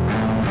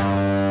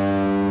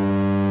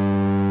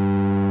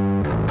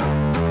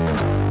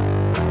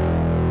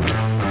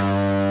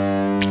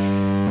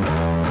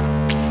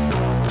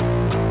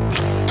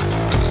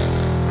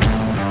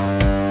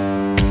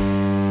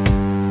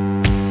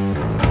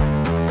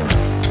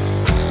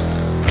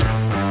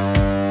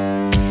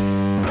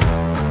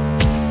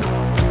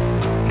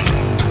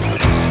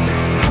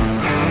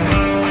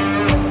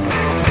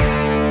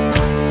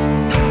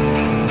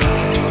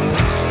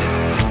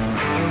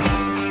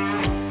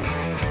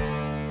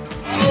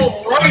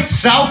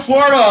 South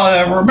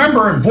Florida,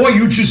 remember, and boy,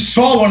 you just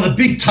saw one of the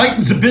big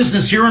titans of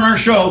business here on our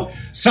show.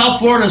 South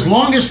Florida's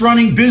longest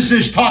running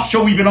business talk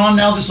show we've been on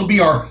now. This will be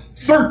our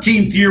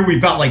 13th year.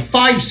 We've got like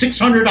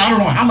 600, I don't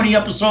know how many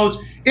episodes.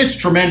 It's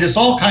tremendous.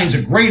 All kinds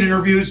of great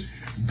interviews.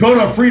 Go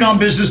to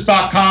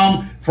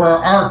freedombusiness.com for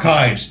our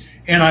archives.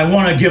 And I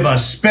want to give a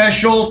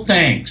special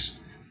thanks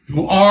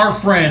to our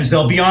friends.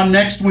 They'll be on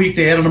next week.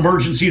 They had an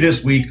emergency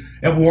this week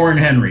at Warren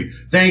Henry.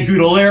 Thank you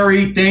to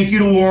Larry. Thank you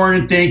to Warren.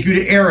 And thank you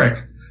to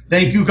Eric.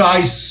 Thank you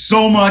guys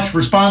so much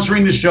for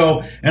sponsoring the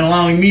show and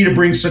allowing me to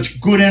bring such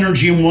good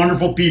energy and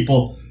wonderful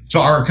people to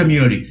our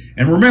community.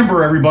 And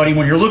remember, everybody,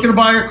 when you're looking to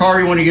buy a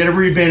car, you want to get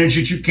every advantage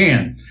that you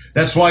can.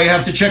 That's why you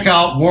have to check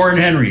out Warren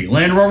Henry,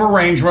 Land Rover,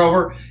 Range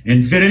Rover,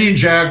 Infiniti, and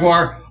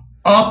Jaguar.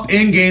 Up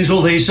in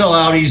Gainesville, they sell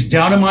Audis.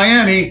 Down in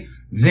Miami,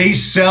 they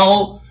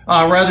sell,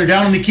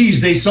 down in the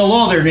Keys, they sell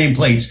all their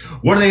nameplates.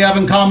 What do they have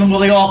in common? Well,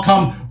 they all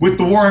come with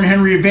the Warren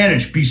Henry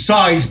advantage,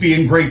 besides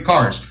being great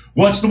cars.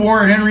 What's the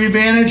Warren Henry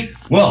advantage?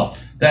 Well,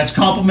 that's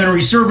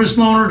complimentary service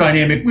loaner,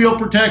 dynamic wheel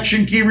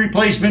protection, key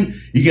replacement.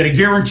 You get a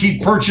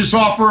guaranteed purchase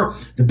offer,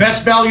 the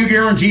best value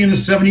guarantee in the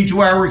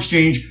 72-hour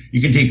exchange.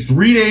 You can take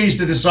 3 days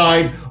to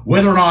decide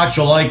whether or not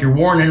you like your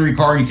Warren Henry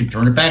car. You can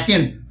turn it back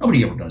in.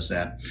 Nobody ever does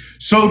that.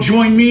 So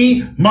join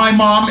me, my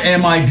mom,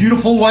 and my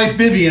beautiful wife,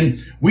 Vivian.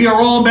 We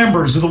are all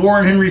members of the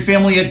Warren Henry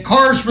family. Had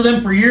cars for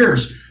them for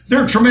years.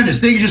 They're tremendous.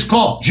 They can just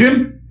call,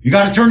 Jim, you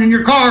got to turn in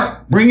your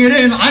car, bring it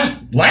in.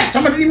 Last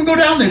time I didn't even go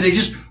down there. They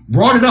just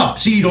brought it up.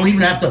 See, you don't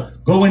even have to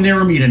go in there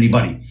and meet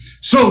anybody.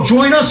 So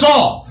join us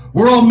all.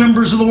 We're all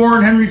members of the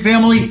Warren Henry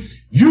family.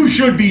 You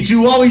should be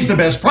too. Always the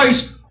best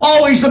price,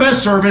 always the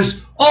best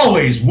service,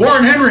 always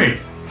Warren Henry.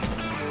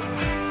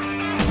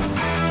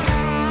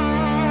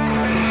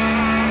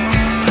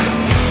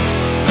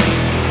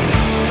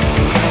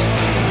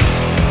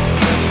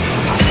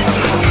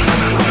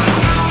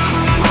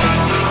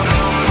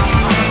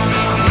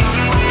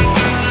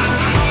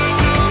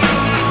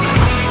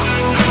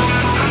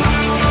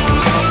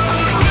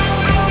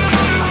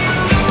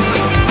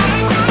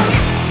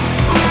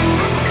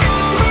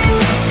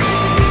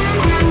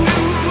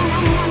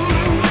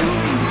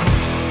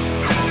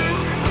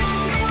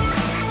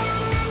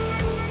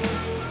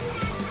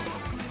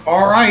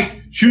 All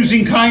right,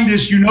 choosing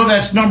kindness, you know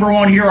that's number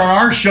one here on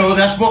our show.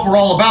 That's what we're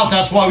all about.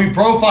 That's why we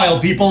profile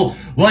people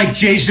like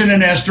Jason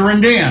and Esther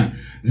and Dan.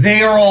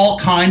 They are all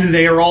kind,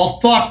 they are all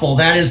thoughtful.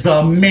 That is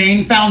the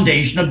main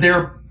foundation of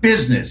their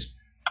business.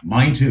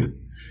 Mine too.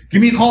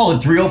 Give me a call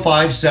at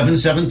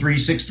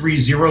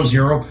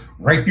 305-773-6300.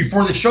 Right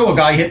before the show, a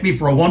guy hit me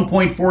for a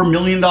 $1.4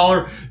 million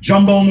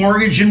jumbo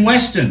mortgage in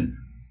Weston.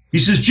 He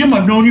says, Jim,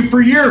 I've known you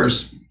for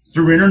years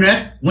through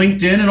internet,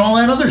 LinkedIn, and all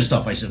that other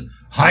stuff. I said,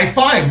 high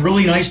five.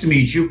 Really nice to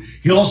meet you.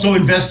 He also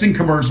invests in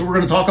commercial. We're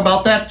going to talk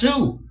about that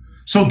too.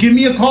 So give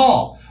me a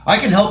call. I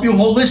can help you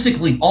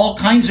holistically. All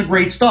kinds of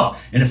great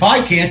stuff. And if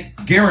I can't,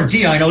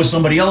 guarantee I know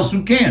somebody else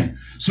who can.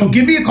 So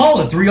give me a call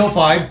at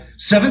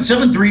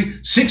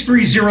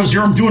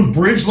 305-773-6300. I'm doing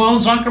bridge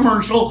loans on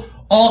commercial,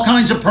 all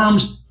kinds of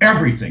perms,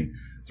 everything.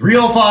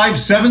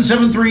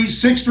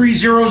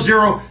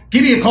 305-773-6300.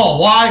 Give me a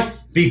call. Why?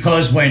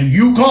 Because when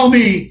you call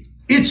me,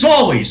 it's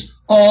always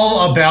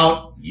all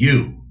about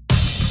you.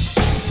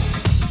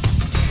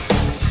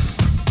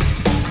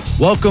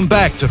 Welcome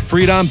back to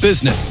Freedom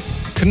Business.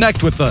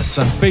 Connect with us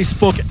on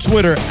Facebook,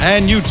 Twitter,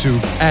 and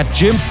YouTube at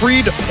Jim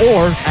Freed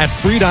or at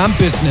Freedom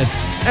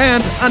Business,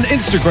 and on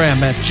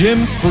Instagram at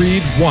Jim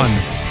Freed1.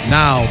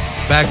 Now,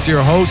 back to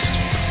your host,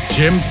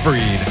 Jim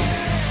Freed.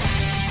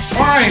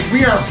 All right,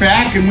 we are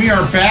back, and we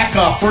are back.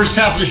 First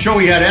half of the show,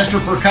 we had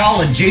Esther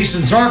Percal and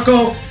Jason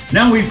Zarko.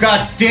 Now we've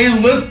got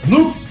Dan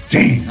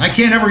I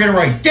can't ever get it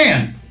right.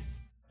 Dan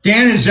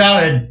is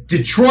out of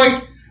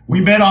Detroit. We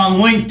met on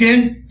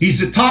LinkedIn. He's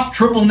the top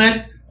triple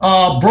net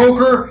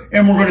broker,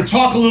 and we're going to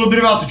talk a little bit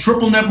about the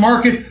triple net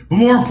market, but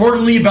more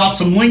importantly about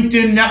some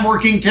LinkedIn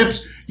networking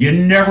tips. You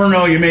never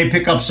know. You may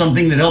pick up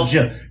something that helps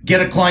you get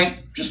a client,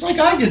 just like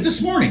I did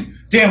this morning.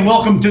 Dan,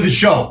 welcome to the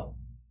show.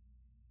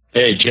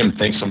 Hey, Jim,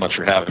 thanks so much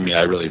for having me.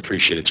 I really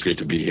appreciate it. It's great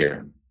to be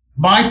here.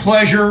 My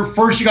pleasure.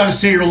 First, you got to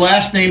say your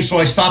last name so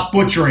I stop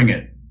butchering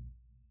it.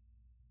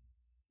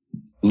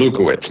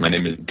 Lewkowicz. My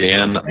name is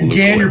Dan Lewkowicz.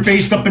 Dan, you're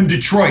based up in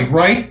Detroit,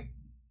 right?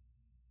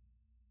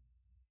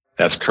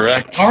 That's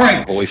correct. All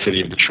right. Holy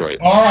city of Detroit.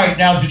 All right.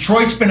 Now,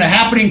 Detroit's been a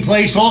happening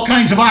place, all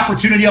kinds of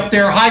opportunity up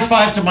there. High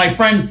five to my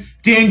friend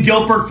Dan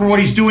Gilbert for what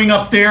he's doing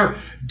up there.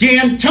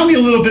 Dan, tell me a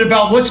little bit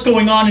about what's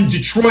going on in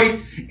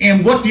Detroit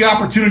and what the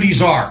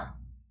opportunities are.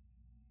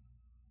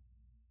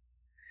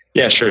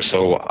 Yeah, sure.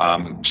 So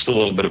just a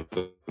little bit of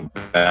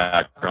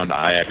background.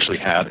 I actually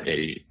had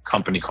a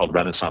company called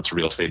Renaissance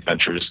Real Estate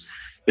Ventures.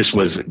 This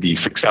was the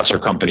successor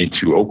company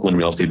to Oakland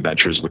Real Estate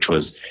Ventures, which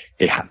was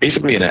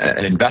basically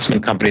an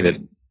investment company that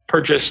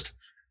purchased,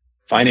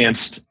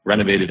 financed,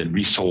 renovated, and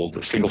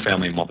resold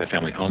single-family and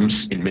multifamily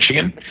homes in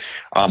Michigan.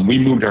 We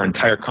moved our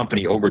entire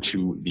company over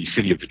to the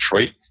city of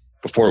Detroit.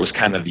 Before it was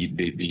kind of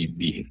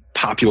the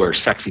popular,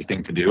 sexy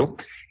thing to do.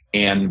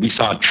 And we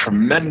saw a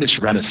tremendous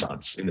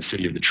renaissance in the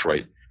city of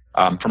Detroit.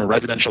 From a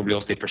residential real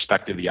estate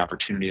perspective, the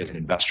opportunity as an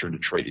investor in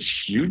Detroit is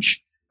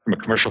huge. From a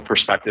commercial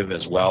perspective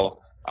as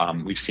well,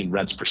 we've seen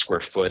rents per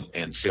square foot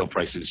and sale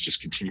prices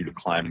just continue to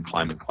climb and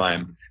climb and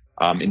climb.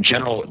 In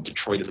general,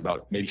 Detroit is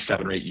about maybe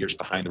 7 or 8 years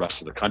behind the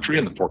rest of the country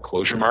in the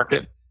foreclosure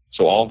market.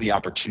 So all the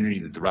opportunity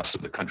that the rest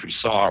of the country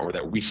saw, or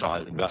that we saw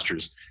as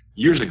investors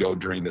years ago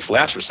during this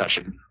last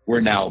recession, we're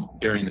now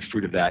bearing the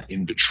fruit of that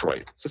in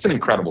Detroit. So it's an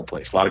incredible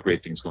place. A lot of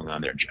great things going on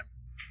there, Jim.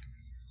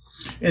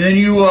 And then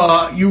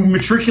you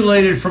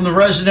matriculated from the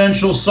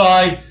residential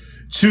side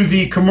to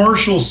the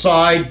commercial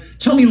side.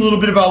 Tell me a little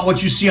bit about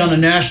what you see on the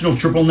national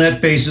triple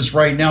net basis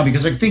right now,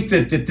 because I think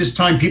that at this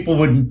time people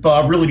wouldn't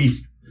really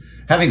be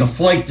having a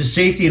flight to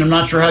safety, and I'm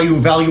not sure how you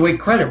evaluate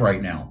credit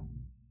right now.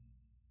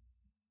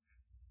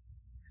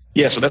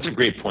 Yeah, so that's a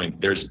great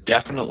point. There's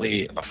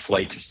definitely a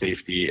flight to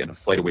safety and a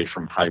flight away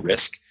from high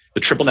risk.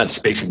 The triple net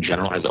space in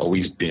general has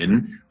always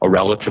been a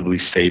relatively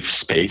safe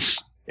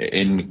space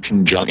in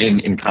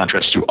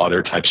contrast to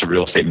other types of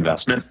real estate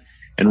investment.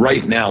 And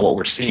right now, what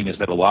we're seeing is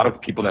that a lot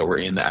of people that were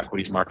in the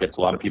equities markets,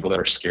 a lot of people that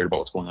are scared about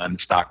what's going on in the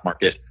stock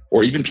market,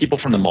 or even people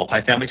from the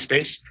multifamily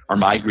space are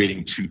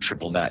migrating to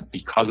triple net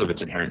because of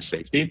its inherent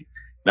safety.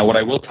 Now, what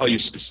I will tell you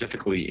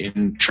specifically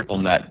in triple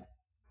net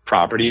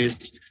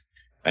properties,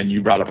 and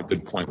you brought up a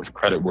good point with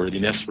credit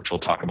worthiness, which we'll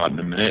talk about in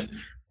a minute.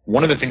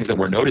 One of the things that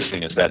we're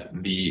noticing is that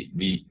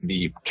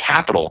the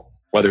capital,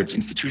 whether it's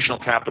institutional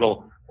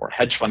capital or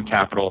hedge fund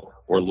capital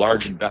or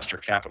large investor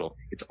capital,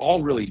 it's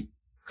all really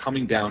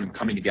coming down and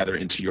coming together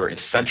into your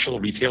essential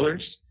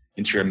retailers,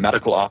 into your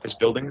medical office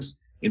buildings,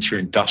 into your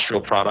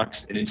industrial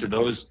products, and into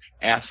those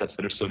assets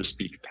that are, so to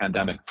speak,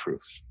 pandemic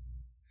proof.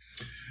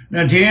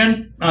 Now,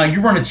 Dan,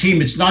 you run a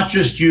team. It's not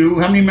just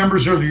you. How many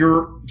members of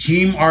your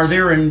team are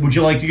there, and would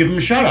you like to give them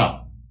a shout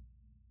out?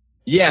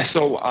 Yeah,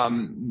 so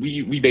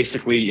we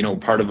basically,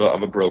 part of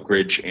a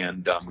brokerage,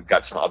 and we've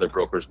got some other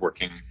brokers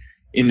working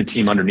in the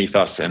team underneath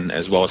us, and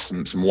as well as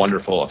some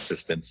wonderful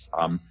assistants.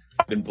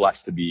 I've been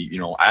blessed to be,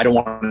 I don't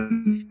want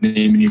to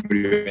name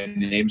any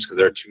names because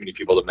there are too many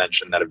people to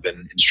mention that have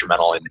been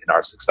instrumental in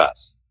our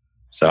success.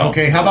 So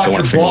okay, how about I don't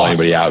want to your single boss?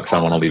 Anybody out because I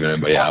don't want to leave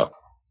anybody out.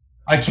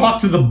 I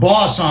talked to the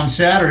boss on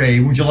Saturday.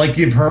 Would you like to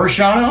give her a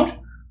shout out?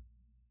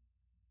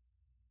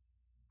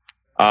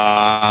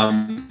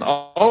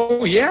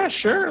 Oh yeah,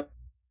 sure.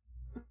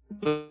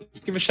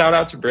 Let's give a shout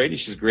out to Brady.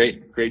 She's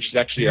great. She's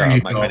actually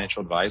my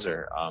financial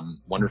advisor.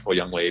 Wonderful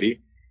young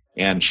lady,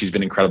 and she's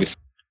been incredibly.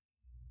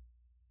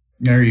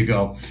 There you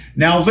go.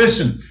 Now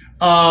listen,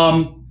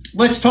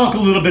 let's talk a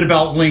little bit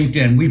about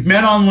LinkedIn. We've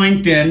met on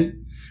LinkedIn.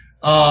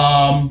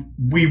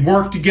 We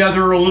worked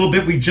together a little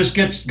bit. We just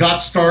got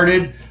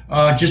started.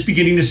 Just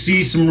beginning to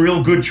see some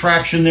real good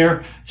traction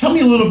there. Tell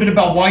me a little bit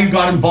about why you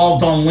got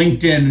involved on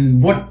LinkedIn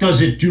and what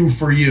does it do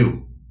for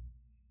you?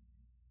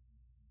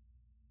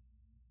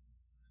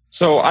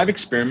 So I've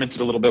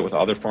experimented a little bit with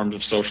other forms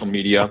of social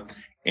media,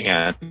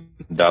 and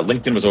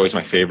LinkedIn was always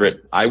my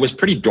favorite. I was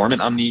pretty dormant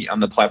on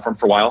the platform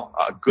for a while.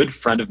 A good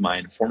friend of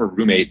mine, former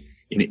roommate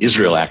in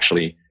Israel,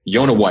 actually,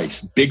 Yona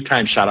Weiss, big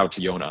time shout out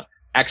to Yona,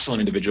 excellent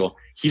individual.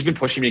 He's been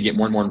pushing me to get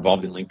more and more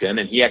involved in LinkedIn,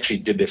 and he actually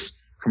did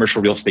this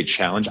commercial real estate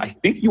challenge. I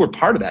think you were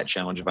part of that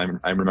challenge, if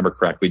I remember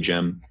correctly,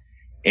 Jim.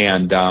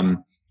 And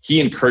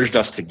he encouraged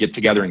us to get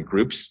together in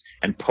groups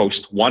and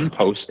post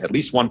at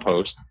least one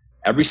post,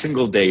 every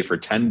single day for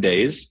 10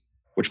 days,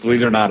 which,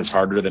 believe it or not, is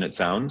harder than it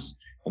sounds.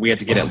 And we had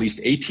to get at least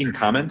 18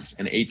 comments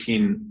and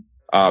 18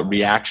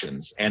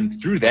 reactions.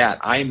 And through that,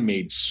 I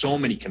made so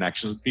many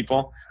connections with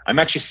people. I'm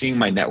actually seeing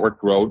my network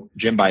grow,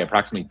 Jim, by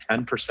approximately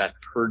 10%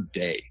 per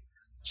day.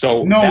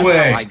 So that's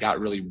how I got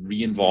really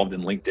re-involved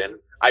in LinkedIn.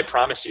 I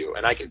promise you.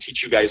 And I can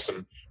teach you guys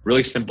some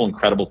really simple,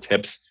 incredible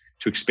tips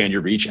to expand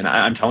your reach. And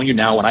I'm telling you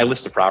now, when I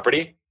list a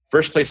property,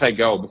 first place I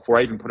go before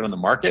I even put it on the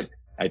market,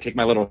 I take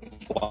my little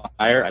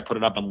flyer, I put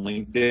it up on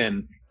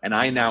LinkedIn, and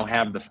I now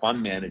have the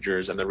fund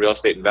managers and the real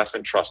estate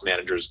investment trust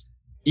managers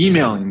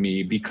emailing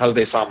me because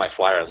they saw my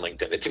flyer on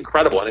LinkedIn. It's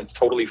incredible, and it's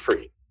totally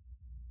free.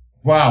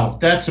 Wow,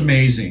 that's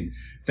amazing.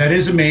 That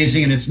is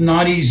amazing, and it's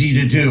not easy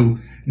to do.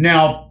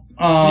 Now,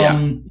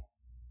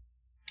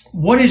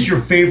 what is your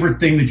favorite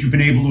thing that you've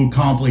been able to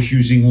accomplish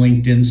using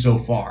LinkedIn so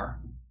far?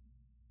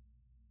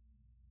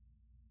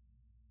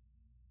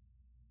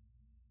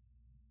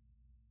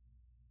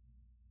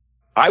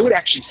 I would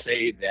actually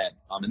say that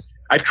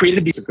I've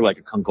created basically like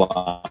a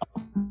conglomerate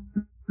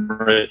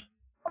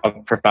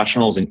of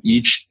professionals in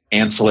each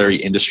ancillary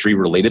industry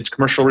related to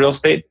commercial real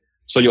estate.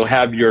 So you'll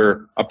have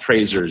your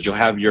appraisers, you'll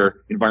have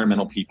your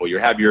environmental people,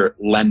 you'll have your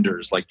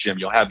lenders like Jim,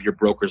 you'll have your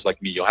brokers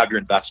like me, you'll have your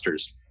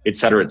investors, et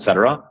cetera, et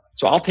cetera.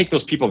 So I'll take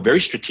those people very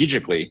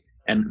strategically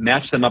and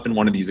match them up in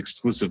one of these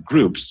exclusive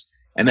groups.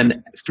 And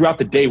then throughout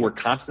the day, we're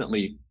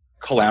constantly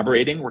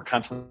collaborating. We're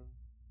constantly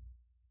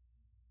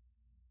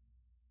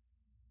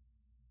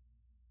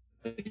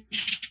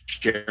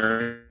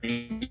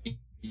sharing.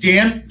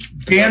 Dan,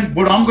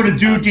 what I'm going to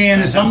do, Dan,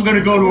 is I'm going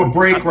to go to a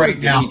break right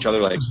now. Each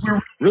other like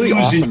really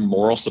awesome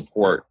moral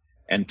support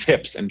and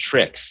tips and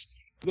tricks.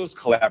 Those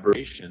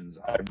collaborations,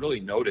 I've really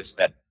noticed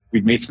that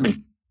we've made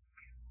some.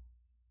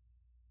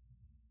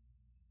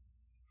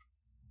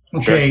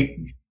 Okay.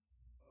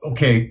 Sure.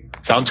 Okay.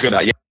 Sounds good.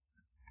 Yeah.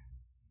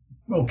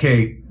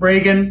 Okay,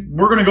 Reagan,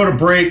 we're going to go to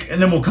break,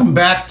 and then we'll come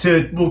back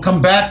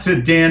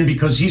to Dan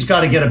because he's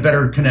got to get a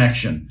better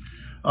connection.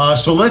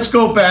 So let's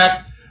go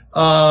back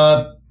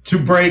to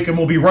break, and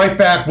we'll be right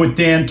back with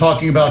Dan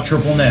talking about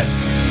Triple Net.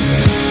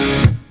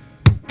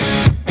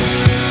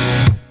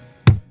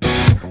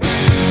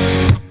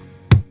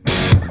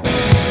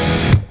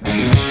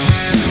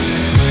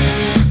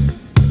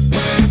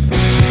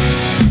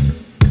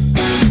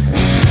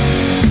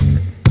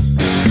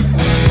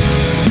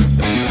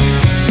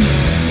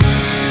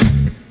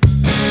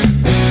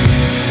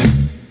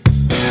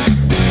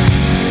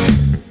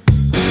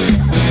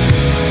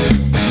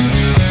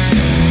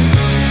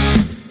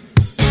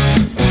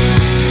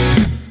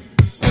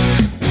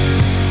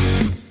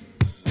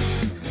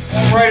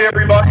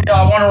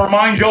 I want to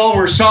remind you all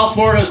we're South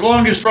Florida's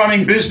longest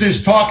running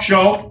business talk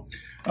show.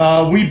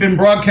 We've been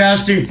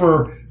broadcasting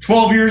for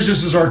 12 years.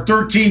 This is our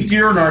 13th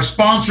year, and our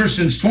sponsor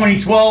since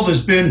 2012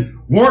 has been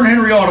Warren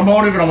Henry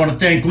Automotive. And I want to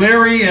thank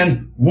Larry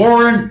and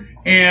Warren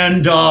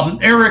and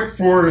Eric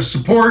for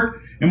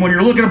support. And when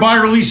you're looking to buy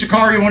or lease a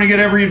car, you want to get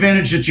every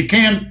advantage that you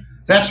can.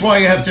 That's why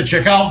you have to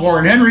check out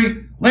Warren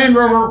Henry, Land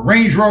Rover,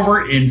 Range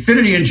Rover,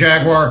 Infiniti, and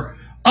Jaguar.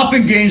 Up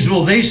in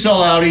Gainesville, they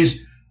sell Audis.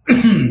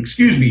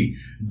 Excuse me.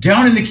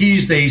 Down in the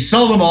Keys, they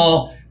sell them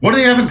all. What do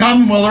they have in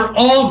common? Well, they're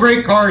all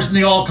great cars, and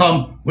they all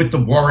come with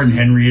the Warren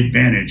Henry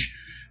advantage.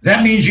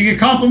 That means you get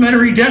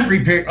complimentary dent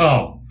repair.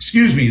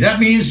 That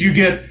means you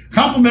get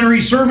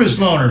complimentary service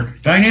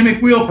loaner,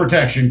 dynamic wheel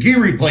protection, key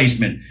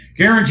replacement,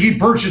 guaranteed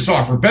purchase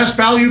offer, best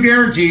value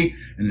guarantee,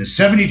 and the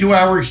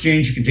 72-hour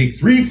exchange. You can take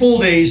 3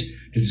 full days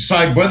to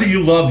decide whether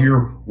you love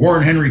your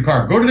Warren Henry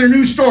car. Go to their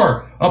new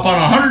store up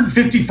on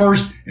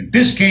 151st in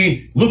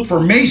Biscayne. Look for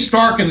May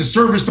Stark in the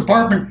service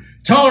department.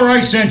 Tell her I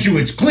sent you.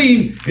 It's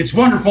clean. It's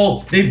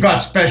wonderful. They've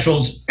got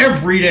specials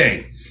every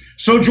day.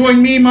 So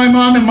join me, my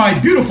mom, and my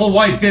beautiful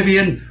wife,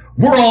 Vivian.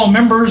 We're all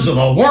members of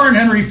the Warren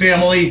Henry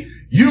family.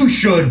 You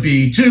should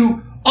be,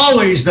 too.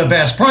 Always the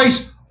best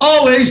price.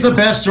 Always the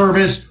best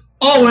service.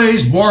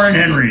 Always Warren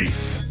Henry.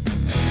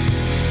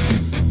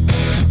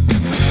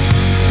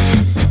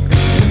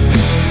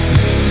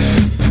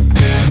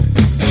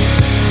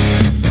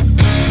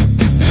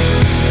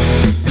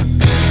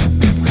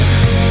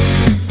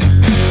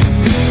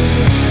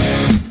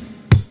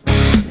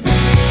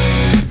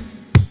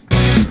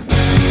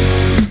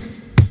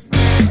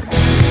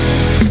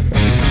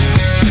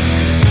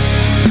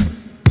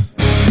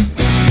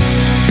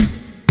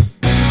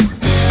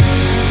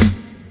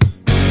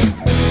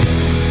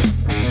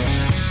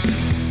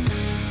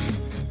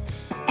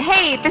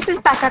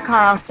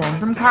 Carlson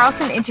from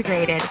Carlson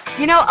Integrated.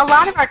 You know, a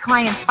lot of our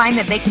clients find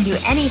that they can do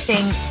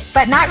anything,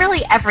 but not really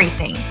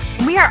everything.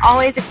 We are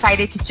always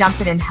excited to jump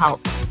in and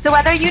help. So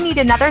whether you need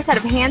another set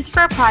of hands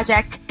for a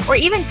project or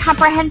even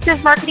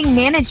comprehensive marketing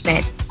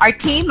management, our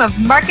team of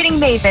marketing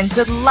mavens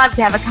would love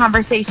to have a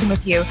conversation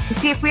with you to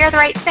see if we are the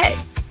right fit.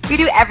 We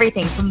do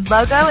everything from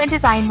logo and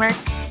design work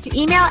to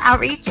email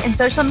outreach and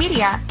social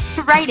media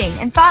to writing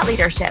and thought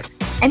leadership.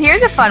 And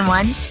here's a fun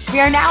one. We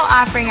are now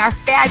offering our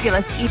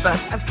fabulous ebook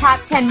of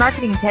top 10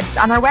 marketing tips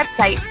on our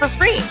website for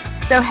free.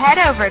 So head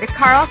over to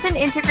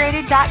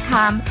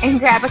carlsonintegrated.com and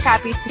grab a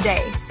copy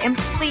today. And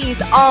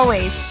please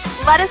always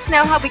let us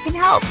know how we can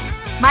help.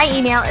 My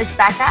email is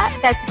Becca,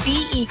 that's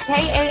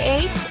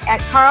BEKAH at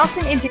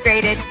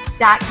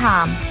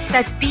carlsonintegrated.com.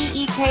 That's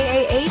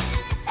BEKAH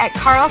at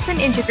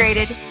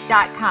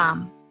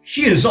carlsonintegrated.com.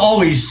 She is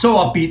always so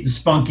upbeat and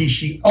spunky.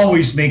 She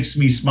always makes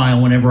me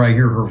smile whenever I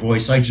hear her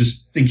voice. I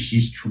just think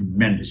she's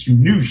tremendous. You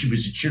knew she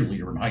was a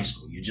cheerleader in high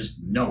school. You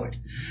just know it.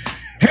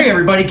 Hey,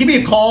 everybody, give me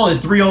a call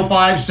at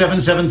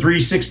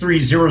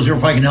 305-773-6300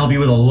 if I can help you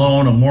with a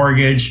loan, a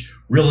mortgage,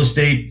 real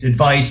estate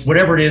advice,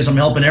 whatever it is. I'm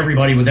helping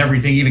everybody with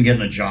everything, even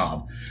getting a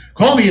job.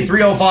 Call me at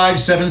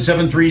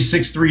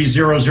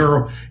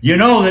 305-773-6300. You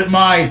know that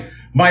my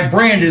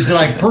brand is that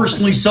I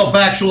personally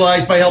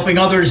self-actualize by helping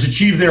others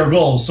achieve their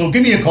goals. So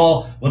give me a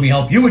call. Let me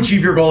help you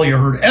achieve your goal. You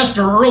heard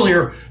Esther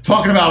earlier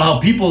talking about how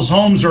people's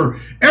homes are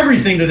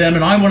everything to them,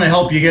 and I want to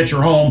help you get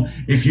your home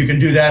if you can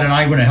do that, and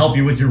I want to help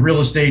you with your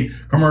real estate,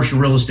 commercial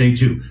real estate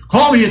too.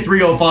 Call me at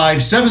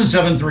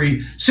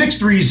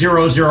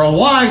 305-773-6300.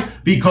 Why?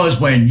 Because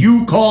when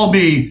you call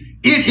me,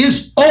 it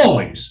is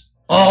always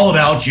all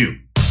about you.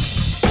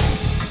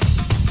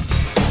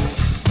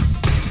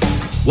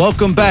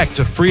 Welcome back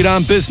to Freed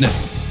on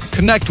Business.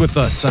 Connect with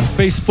us on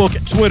Facebook,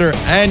 Twitter,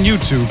 and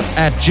YouTube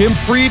at Jim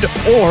Freed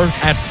or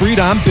at Freed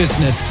on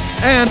Business,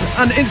 and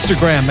on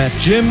Instagram at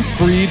Jim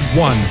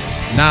Freed1.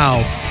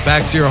 Now,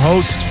 back to your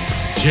host,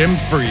 Jim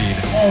Freed.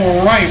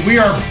 All right, we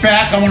are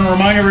back. I want to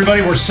remind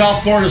everybody we're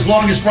South Florida's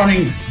longest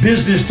running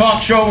business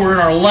talk show. We're in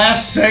our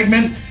last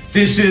segment.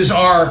 This is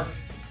our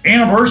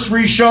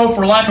anniversary show,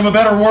 for lack of a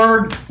better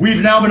word.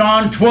 We've now been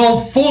on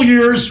 12 full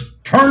years,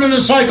 turning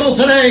the cycle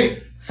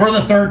today for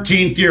the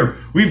 13th year.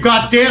 We've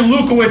got Dan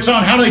Lewkowicz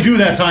on. How did I do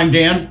that time,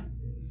 Dan?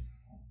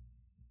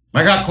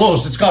 I got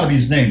close. It's got to be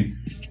his name.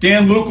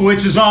 Dan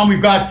Lewkowicz is on.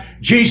 We've got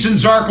Jason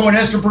Zarco and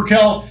Esther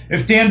Perkel.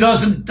 If Dan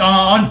doesn't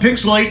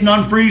unpixelate and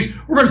unfreeze,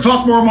 we're going to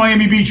talk more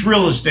Miami Beach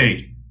real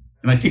estate.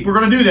 And I think we're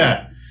going to do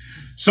that.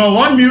 So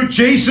unmute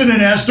Jason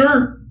and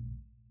Esther.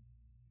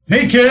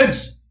 Hey,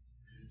 kids.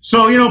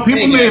 So,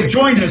 people may have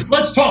joined us.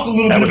 Let's talk a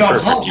little bit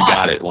about perfect. how you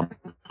got it.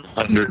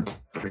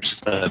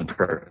 100%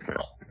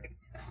 perfect.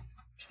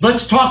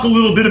 Let's talk a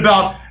little bit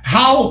about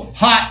how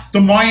hot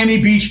the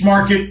Miami Beach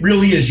market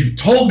really is. You've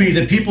told me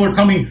that people are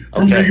coming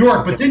from New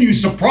York, but then you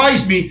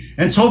surprised me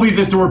and told me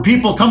that there were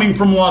people coming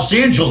from Los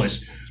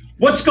Angeles.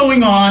 What's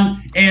going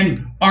on?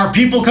 And are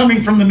people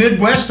coming from the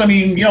Midwest? I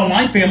mean,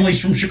 my family's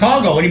from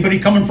Chicago. Anybody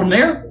coming from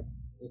there?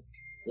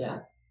 Yeah.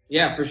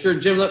 Yeah, for sure.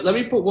 Jim, let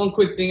me put one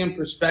quick thing in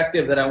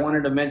perspective that I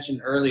wanted to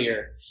mention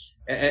earlier.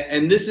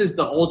 And this is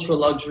the ultra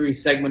luxury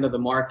segment of the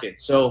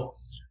market. So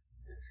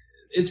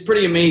it's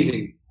pretty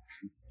amazing.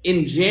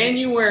 In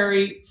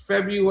January,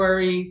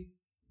 February,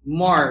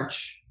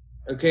 March,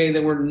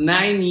 there were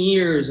 9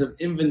 years of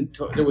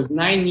inventory. There was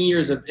 9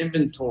 years of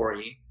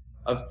inventory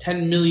of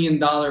 $10 million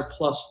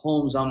plus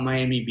homes on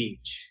Miami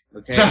Beach.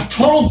 Okay, it's a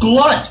total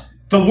glut.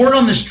 The word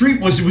on the street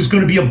was it was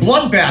going to be a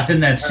bloodbath in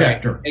that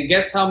sector. Right. And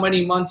guess how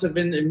many months of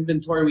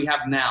inventory we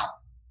have now?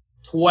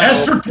 12.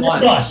 Esther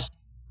told us.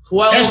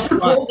 12. Esther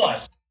told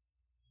us.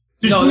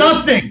 There's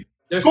nothing.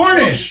 There's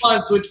Garnish. 12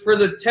 months, which for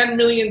the $10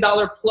 million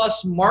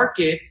plus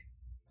market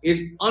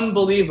is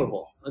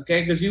unbelievable,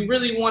 because you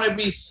really want to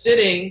be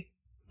sitting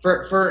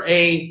for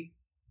a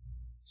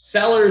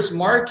seller's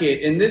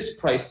market in this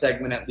price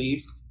segment, at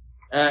least.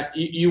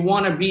 You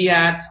want to be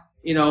at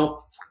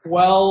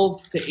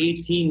 12 to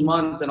 18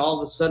 months, and all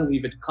of a sudden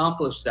we've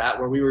accomplished that,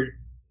 where we were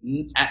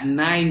at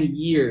 9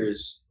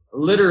 years,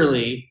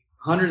 literally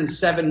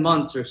 107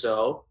 months or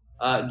so,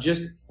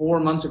 just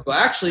 4 months ago.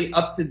 Actually,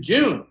 up to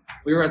June,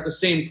 we were at the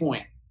same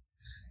point.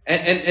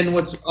 And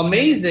what's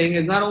amazing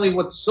is not only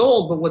what's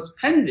sold, but what's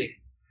pending.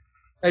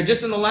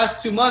 Just in the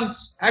last 2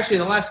 months, actually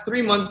in the last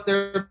 3 months,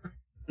 there are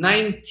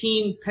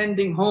 19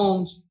 pending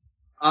homes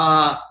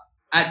at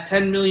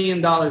 $10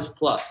 million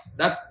plus.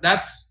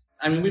 That's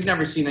we've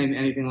never seen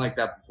anything like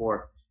that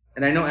before.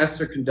 And I know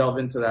Esther can delve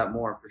into that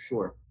more for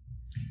sure.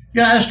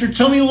 Yeah, Esther,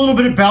 tell me a little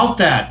bit about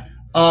that.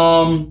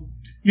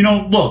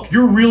 Look,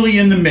 you're really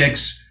in the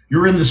mix.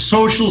 You're in the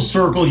social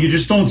circle. You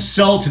just don't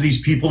sell to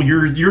these people.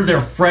 You're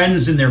their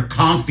friends and their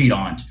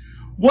confidant.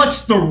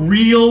 What's the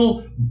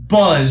real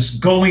buzz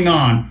going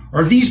on?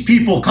 Are these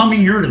people coming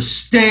here to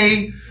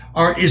stay?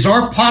 Is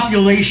our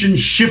population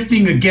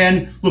shifting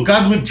again? Look,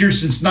 I've lived here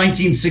since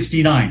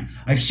 1969.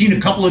 I've seen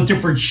a couple of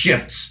different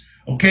shifts.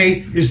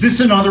 Okay, is this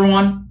another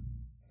one?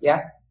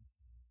 Yeah.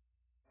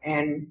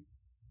 And,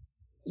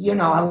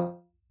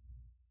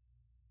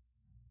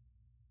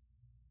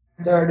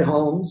 third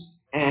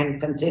homes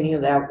and continue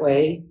that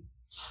way.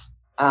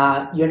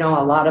 A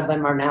lot of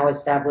them are now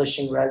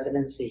establishing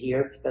residency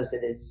here because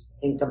it is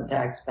income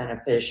tax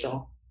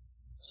beneficial.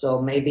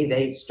 So maybe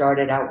they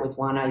started out with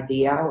one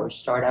idea or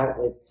start out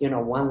with,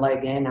 one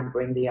leg in and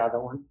bring the other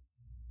one.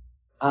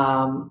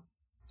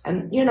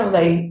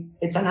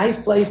 It's a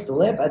nice place to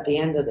live at the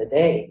end of the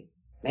day.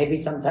 Maybe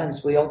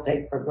sometimes we all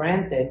take for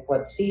granted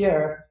what's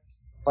here,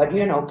 but,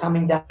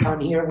 coming down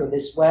here with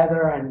this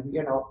weather and,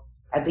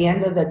 at the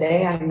end of the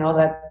day, I know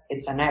that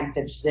it's an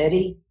active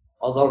city,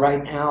 although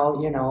right now,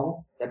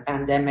 the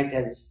pandemic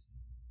has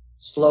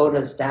slowed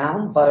us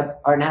down,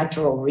 but our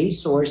natural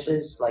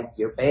resources like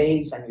your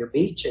bays and your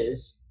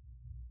beaches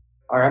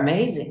are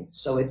amazing.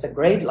 So it's a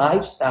great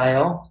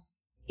lifestyle,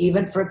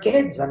 even for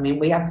kids. I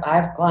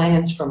have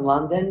clients from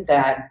London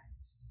that,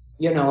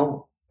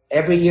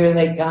 every year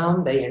they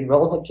come, they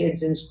enroll the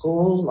kids in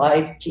school.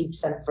 Life keeps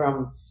them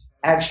from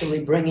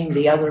actually bringing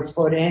the other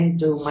foot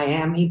into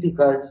Miami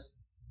because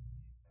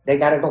they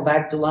got to go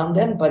back to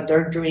London, but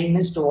their dream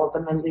is to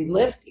ultimately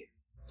live here.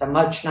 It's a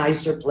much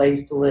nicer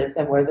place to live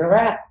than where they're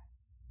at.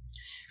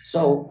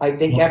 So I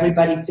think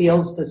everybody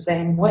feels the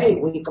same way.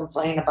 We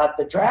complain about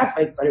the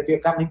traffic, but if you're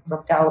coming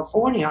from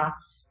California,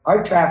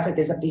 our traffic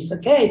is a piece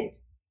of cake.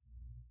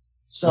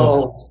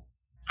 So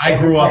I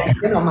grew up.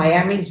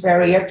 Miami's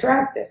very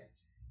attractive,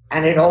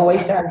 and it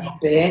always has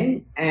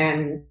been.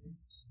 And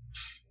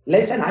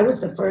listen, I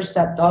was the first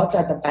that thought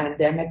that the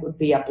pandemic would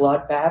be a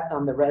bloodbath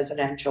on the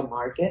residential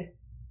market.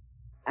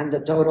 And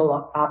the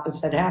total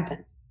opposite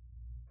happened.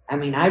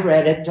 I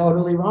read it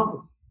totally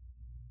wrong.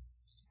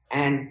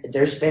 And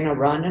there's been a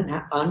run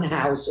on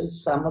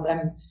houses. Some of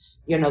them,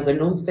 the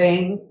new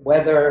thing,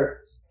 whether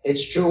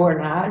it's true or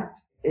not,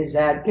 is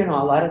that, a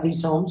lot of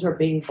these homes are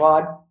being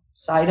bought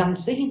sight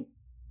unseen.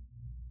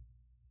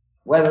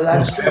 Whether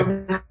that's true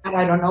or not,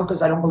 I don't know,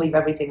 because I don't believe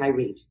everything I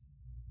read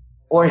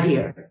or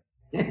hear.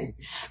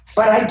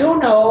 But I do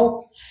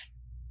know,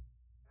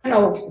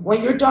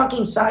 when you're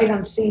talking sight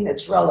unseen,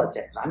 it's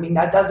relative.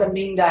 That doesn't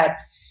mean that,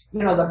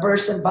 the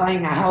person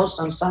buying a house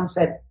on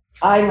Sunset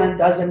Island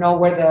doesn't know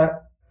where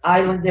the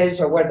island is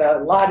or where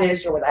the lot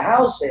is or where the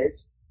house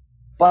is.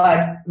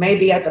 But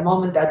maybe at the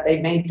moment that they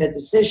made the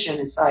decision,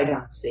 it's sight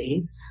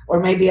unseen.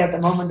 Or maybe at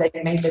the moment they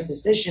made the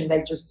decision,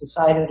 they just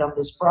decided on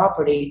this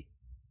property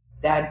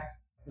that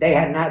they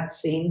had not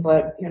seen,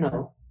 but, you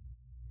know,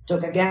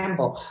 took a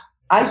gamble.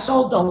 I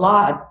sold a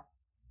lot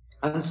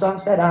on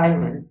Sunset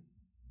Island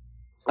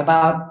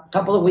about a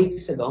couple of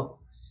weeks ago.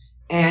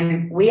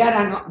 And we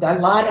had the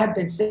lot had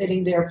been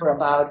sitting there for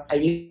about a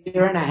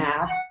year and a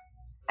half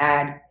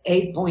at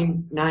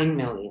 8.9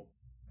 million.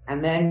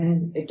 And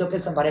then it took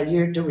us about a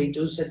year to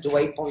reduce it to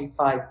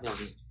 8.5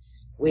 million.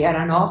 We had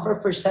an offer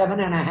for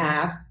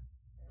 7.5.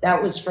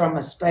 That was from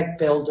a spec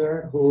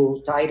builder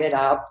who tied it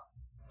up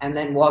and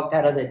then walked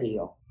out of the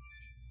deal.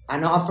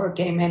 An offer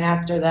came in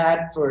after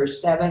that for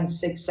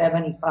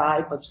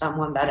 675 of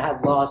someone that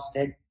had lost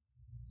it.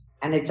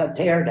 And it's a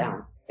tear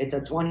down. It's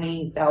a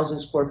 20,000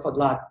 square foot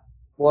lot,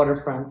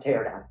 waterfront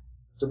tear down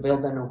to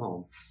build a new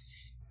home.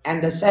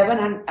 And the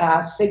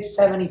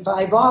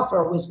 675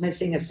 offer was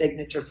missing a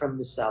signature from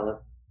the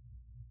seller.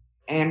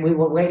 And we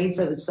were waiting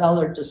for the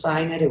seller to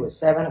sign it. It was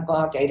 7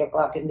 o'clock, 8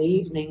 o'clock in the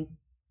evening.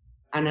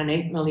 And an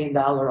 $8 million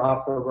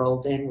offer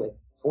rolled in with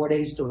 4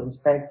 days to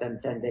inspect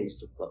and 10 days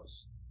to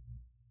close.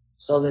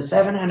 So the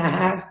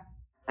 7.5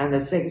 and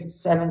the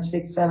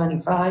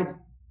 675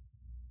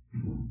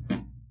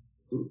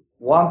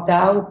 walked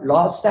out,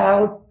 lost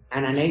out,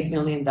 and an $8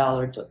 million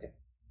took it.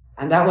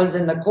 And that was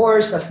in the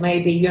course of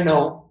maybe, you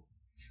know,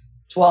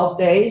 12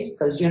 days,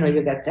 because, you know,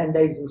 you got 10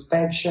 days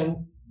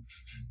inspection,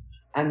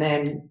 and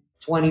then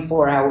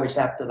 24 hours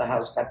after the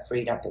house got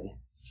freed up again.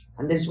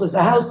 And this was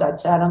a house that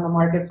sat on the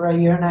market for a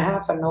year and a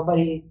half, and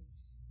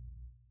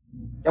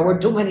there were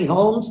too many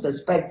homes. The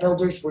spec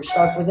builders were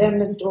stuck with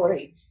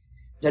inventory.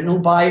 The new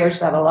buyers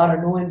had a lot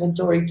of new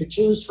inventory to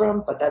choose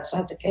from, but that's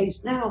not the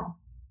case now.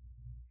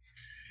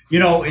 You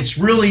know, it's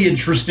really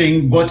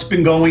interesting what's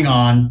been going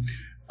on.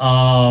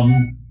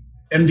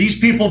 And these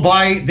people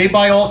they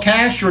buy all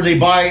cash, or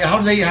how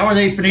are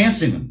they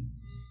financing them?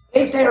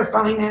 If they're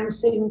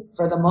financing,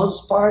 for the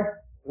most part,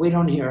 we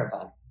don't hear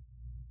about it.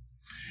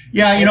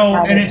 Yeah, you know,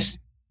 and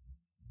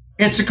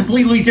it's a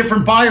completely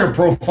different buyer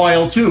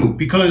profile too,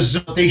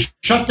 because they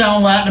shut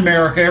down Latin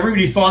America.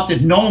 Everybody thought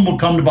that no one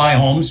would come to buy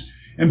homes,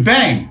 and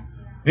bang,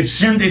 it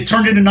turned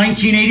into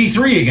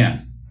 1983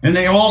 again. And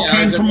they all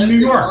came from New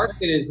York. The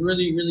market is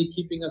really, really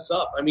keeping us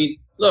up. I mean,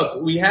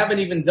 look, we haven't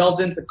even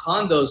delved into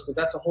condos, because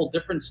that's a whole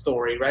different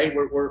story, right?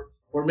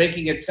 We're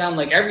making it sound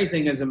like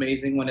everything is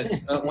amazing when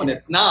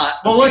it's not.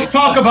 Well, let's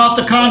talk about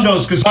the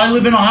condos, because I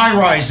live in a high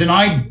rise and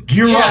I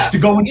gear up to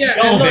go into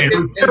the elevator.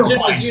 And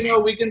just as you know,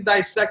 we can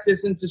dissect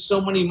this into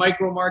so many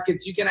micro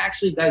markets. You can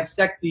actually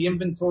dissect the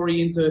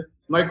inventory into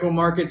micro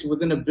markets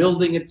within a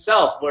building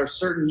itself, where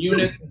certain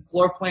units and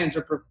floor plans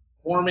are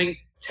performing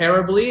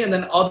terribly, and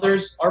then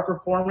others are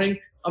performing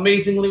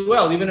amazingly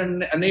well. Even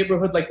in a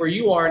neighborhood like where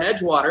you are in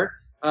Edgewater,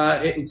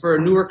 for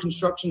a newer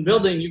construction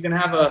building, you can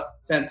have a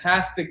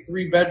fantastic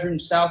 3-bedroom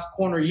south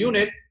corner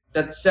unit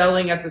that's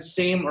selling at the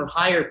same or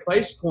higher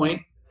price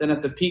point than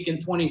at the peak in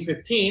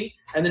 2015.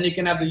 And then you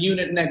can have the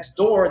unit next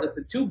door that's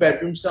a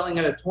 2-bedroom selling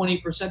at a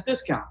 20%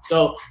 discount.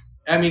 So,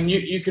 I mean,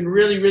 you can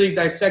really, really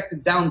dissect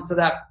it down to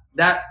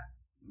that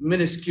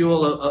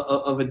minuscule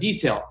of a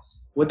detail.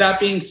 With that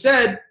being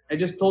said, I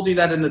just told you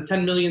that in the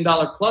 $10 million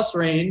plus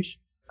range,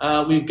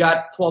 we've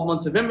got 12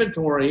 months of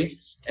inventory.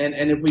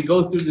 And if we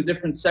go through the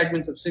different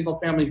segments of single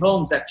family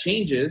homes, that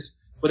changes.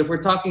 But if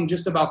we're talking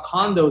just about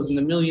condos in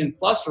the $1 million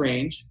plus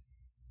range,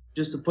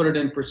 just to put it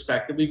in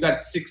perspective, we've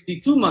got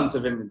 62 months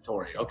of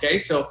inventory. Okay.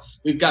 So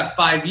we've got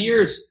 5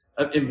 years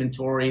of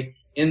inventory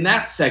in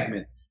that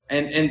segment.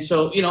 And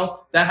so, you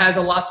know, that has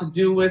a lot to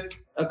do with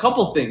a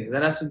couple things.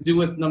 That has to do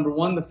with, number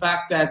one, the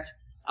fact that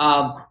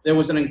there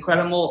was an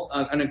incredible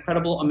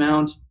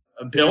amount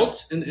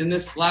built in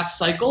this last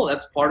cycle.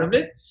 That's part of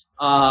it.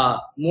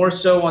 More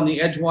so on the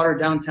Edgewater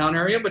downtown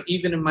area, but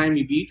even in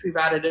Miami Beach, we've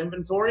added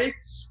inventory.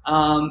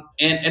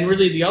 And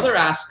really the other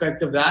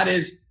aspect of that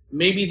is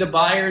maybe the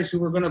buyers who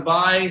were going to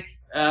buy,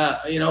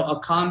 a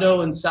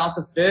condo in south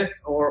of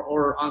 5th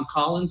or on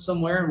Collins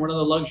somewhere in one of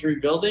the luxury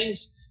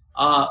buildings.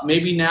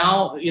 Maybe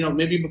now,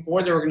 maybe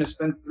before they were going to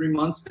spend 3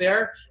 months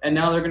there, and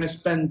now they're going to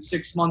spend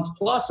 6 months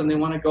plus, and they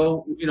want to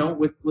go,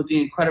 with the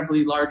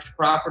incredibly large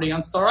property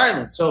on Star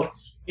Island. So,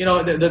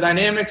 the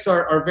dynamics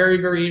are very,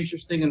 very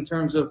interesting in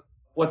terms of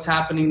what's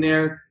happening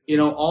there.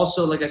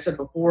 Also, like I said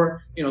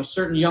before,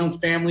 certain young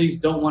families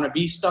don't want to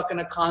be stuck in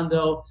a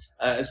condo,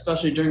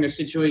 especially during a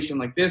situation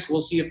like this. We'll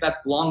see if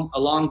that's a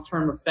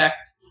long-term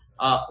effect.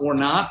 Or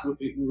not.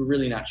 We're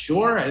really not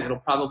sure. It'll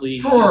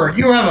probably... Sure.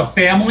 You have a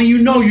family.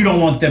 You don't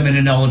want them in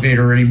an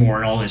elevator anymore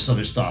and all this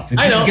other stuff. If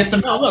I know. Get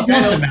them out, you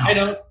want them out. I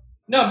know.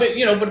 No,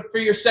 but for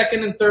your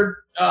second and third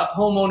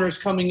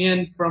homeowners coming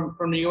in from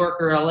New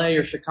York or LA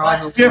or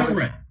Chicago... That's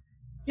different.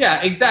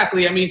 Yeah,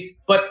 exactly. I mean,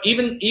 but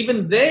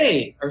even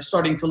they are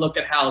starting to look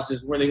at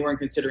houses where they weren't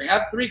considering. I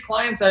have 3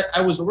 clients I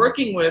was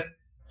working with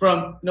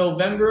from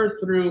November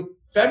through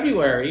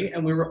February,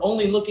 and we were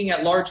only looking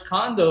at large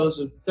condos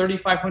of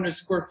 3,500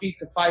 square feet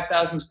to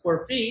 5,000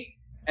 square feet,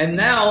 and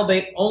now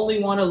they only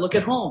want to look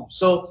at homes.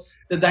 So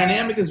the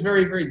dynamic is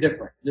very, very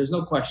different. There's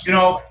no question.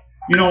 I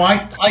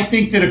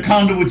think that a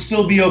condo would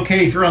still be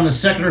okay if you're on the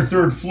 2nd or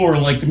 3rd floor,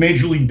 like the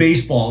Major League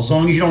Baseball. As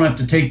long as you don't have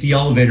to take the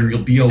elevator,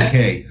 you'll be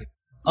okay.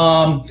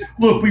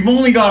 Look, we've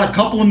only got a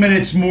couple of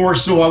minutes more,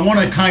 so I want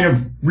to kind of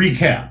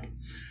recap.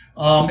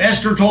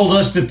 Esther told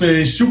us that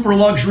the super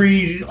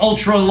luxury,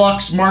 ultra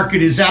luxe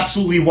market is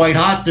absolutely white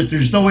hot, that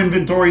there's no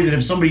inventory, that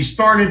if somebody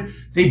started,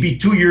 they'd be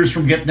 2 years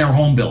from getting their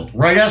home built.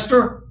 Right,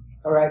 Esther?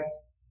 Correct.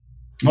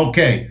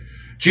 Okay.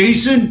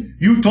 Jason,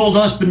 you told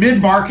us the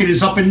mid-market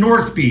is up in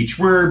North Beach,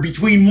 where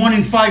between $1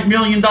 and $5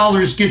 million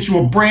gets you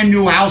a brand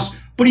new house,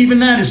 but even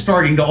that is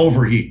starting to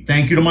overheat.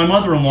 Thank you to my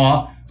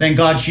mother-in-law. Thank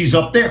God she's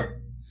up there.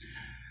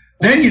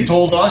 Then you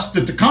told us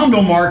that the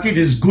condo market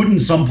is good in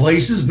some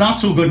places, not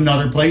so good in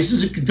other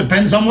places. It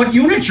depends on what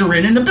unit you're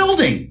in the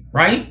building,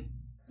 right?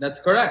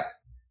 That's correct.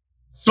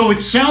 So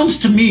it sounds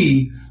to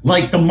me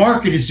like the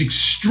market is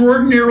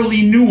extraordinarily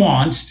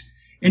nuanced,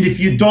 and if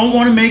you don't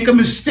want to make a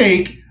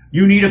mistake,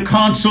 you need a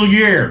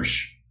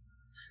concierge.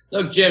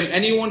 Look, Jim,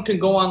 anyone can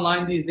go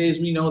online these days.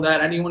 We know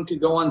that. Anyone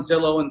could go on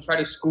Zillow and try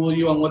to school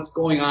you on what's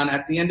going on.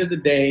 At the end of the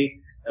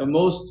day,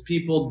 most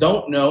people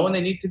don't know, and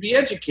they need to be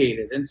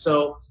educated. And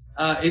so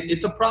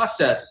it's a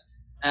process.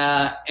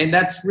 And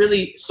that's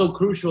really so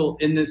crucial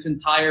in this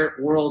entire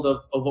world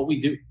of what we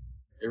do.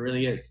 It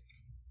really is.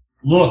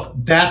 Look,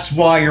 that's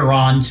why you're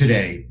on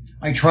today.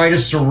 I try to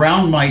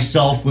surround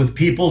myself with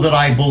people that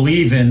I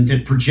believe in,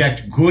 that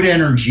project good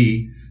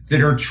energy,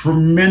 that are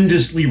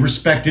tremendously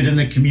respected in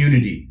the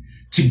community.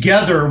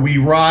 Together, we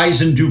rise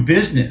and do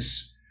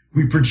business.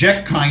 We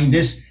project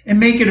kindness and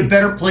make it a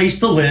better place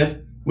to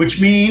live,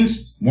 which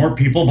means more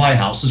people buy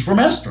houses from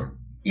Esther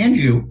and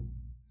you.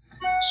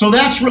 So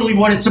that's really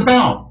what it's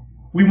about.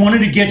 We wanted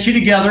to get you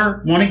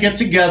together, want to get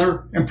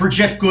together and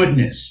project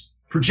goodness,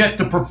 project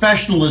the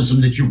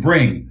professionalism that you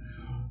bring.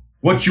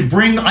 What you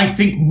bring, I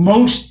think,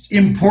 most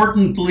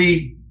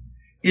importantly,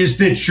 is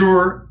that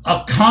you're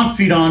a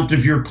confidant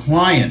of your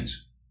client,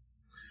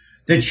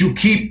 that you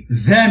keep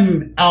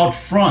them out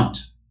front,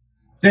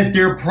 that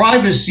their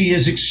privacy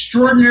is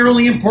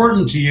extraordinarily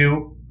important to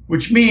you,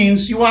 which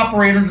means you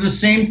operate under the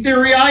same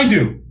theory I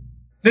do,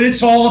 that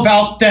it's all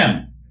about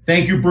them.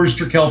 Thank you,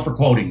 Brewster Kell, for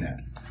quoting that.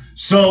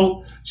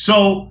 So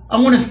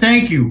I want to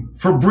thank you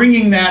for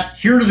bringing that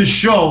here to the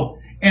show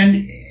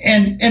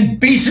and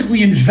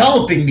basically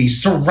enveloping me,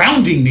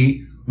 surrounding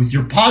me with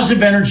your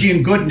positive energy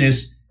and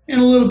goodness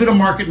and a little bit of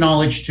market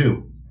knowledge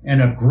too.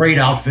 And a great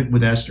outfit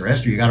with Esther.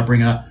 Esther, you got to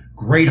bring a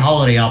great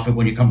holiday outfit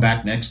when you come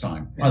back next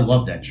time. I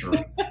love that shirt.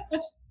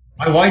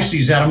 My wife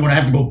sees that, I'm going to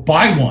have to go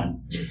buy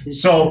one.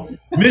 So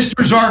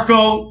Mr.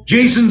 Zarko,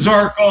 Jason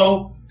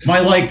Zarko,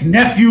 my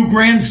nephew,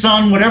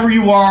 grandson, whatever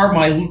you are,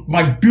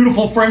 my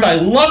beautiful friend, I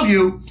love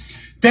you.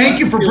 Thank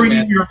you for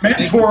bringing your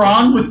mentor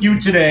on with you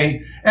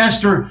today.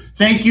 Esther,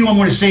 thank you. I'm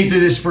going to say to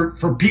this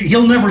for people.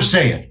 He'll never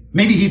say it.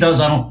 Maybe he does.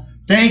 I don't.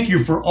 Thank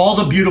you for all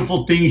the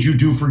beautiful things you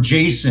do for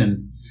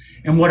Jason.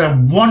 And what a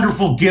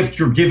wonderful gift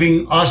you're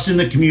giving us in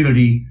the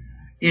community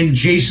in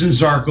Jason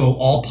Zarko,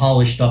 all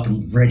polished up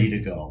and ready to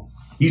go.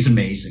 He's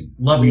amazing.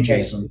 Love you,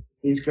 Jason.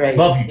 He's great.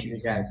 Love you,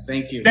 Jason. Guys.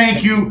 Thank you.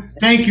 Thank you.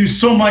 Thank you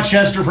so much,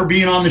 Esther, for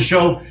being on the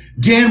show.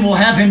 Dan, we'll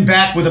have him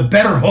back with a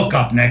better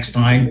hookup next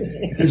time.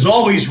 As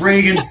always,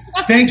 Reagan,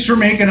 thanks for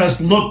making us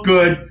look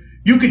good.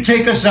 You could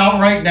take us out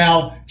right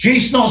now.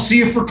 Jason, I'll see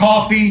you for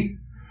coffee.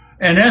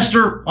 And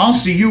Esther, I'll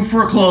see you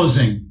for a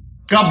closing.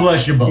 God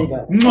bless you both.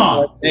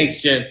 Mwah.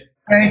 Thanks, Jim.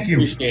 Thank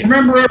you.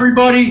 Remember,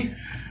 everybody,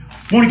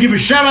 I want to give a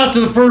shout out to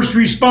the first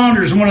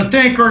responders. I want to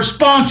thank our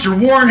sponsor,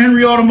 Warren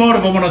Henry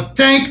Automotive. I want to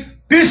thank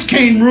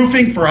Biscayne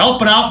Roofing for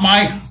helping out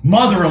my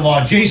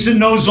mother-in-law. Jason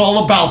knows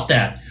all about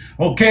that.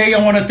 Okay,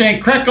 I want to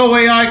thank Creco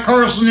AI,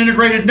 Carlson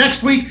Integrated.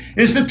 Next week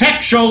is the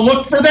Tech Show.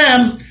 Look for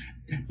them.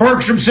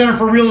 Bergstrom Center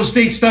for Real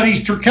Estate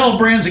Studies, Turkel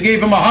Brands. I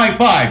gave him a high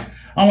five.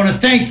 I want to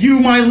thank you,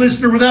 my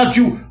listener. Without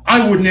you,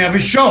 I wouldn't have a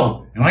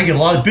show. And I get a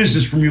lot of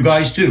business from you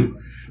guys, too.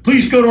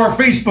 Please go to our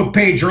Facebook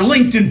page or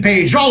LinkedIn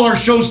page, all our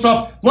show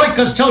stuff. Like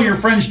us, tell your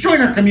friends,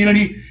 join our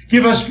community,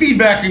 give us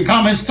feedback and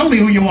comments. Tell me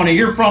who you want to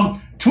hear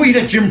from. Tweet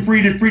at Jim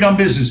Fried at Fried on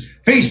Business.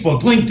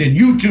 Facebook, LinkedIn,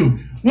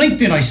 YouTube.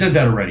 LinkedIn, I said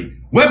that already.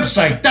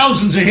 Website,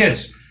 thousands of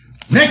hits.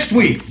 Next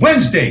week,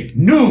 Wednesday,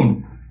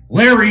 noon,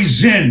 Larry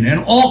Zinn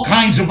and all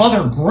kinds of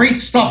other great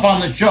stuff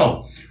on the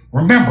show.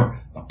 Remember,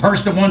 the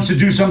person that wants to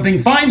do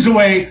something finds a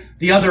way,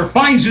 the other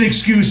finds an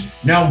excuse.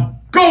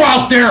 Now go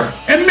out there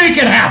and make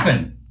it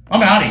happen.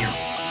 I'm out of here.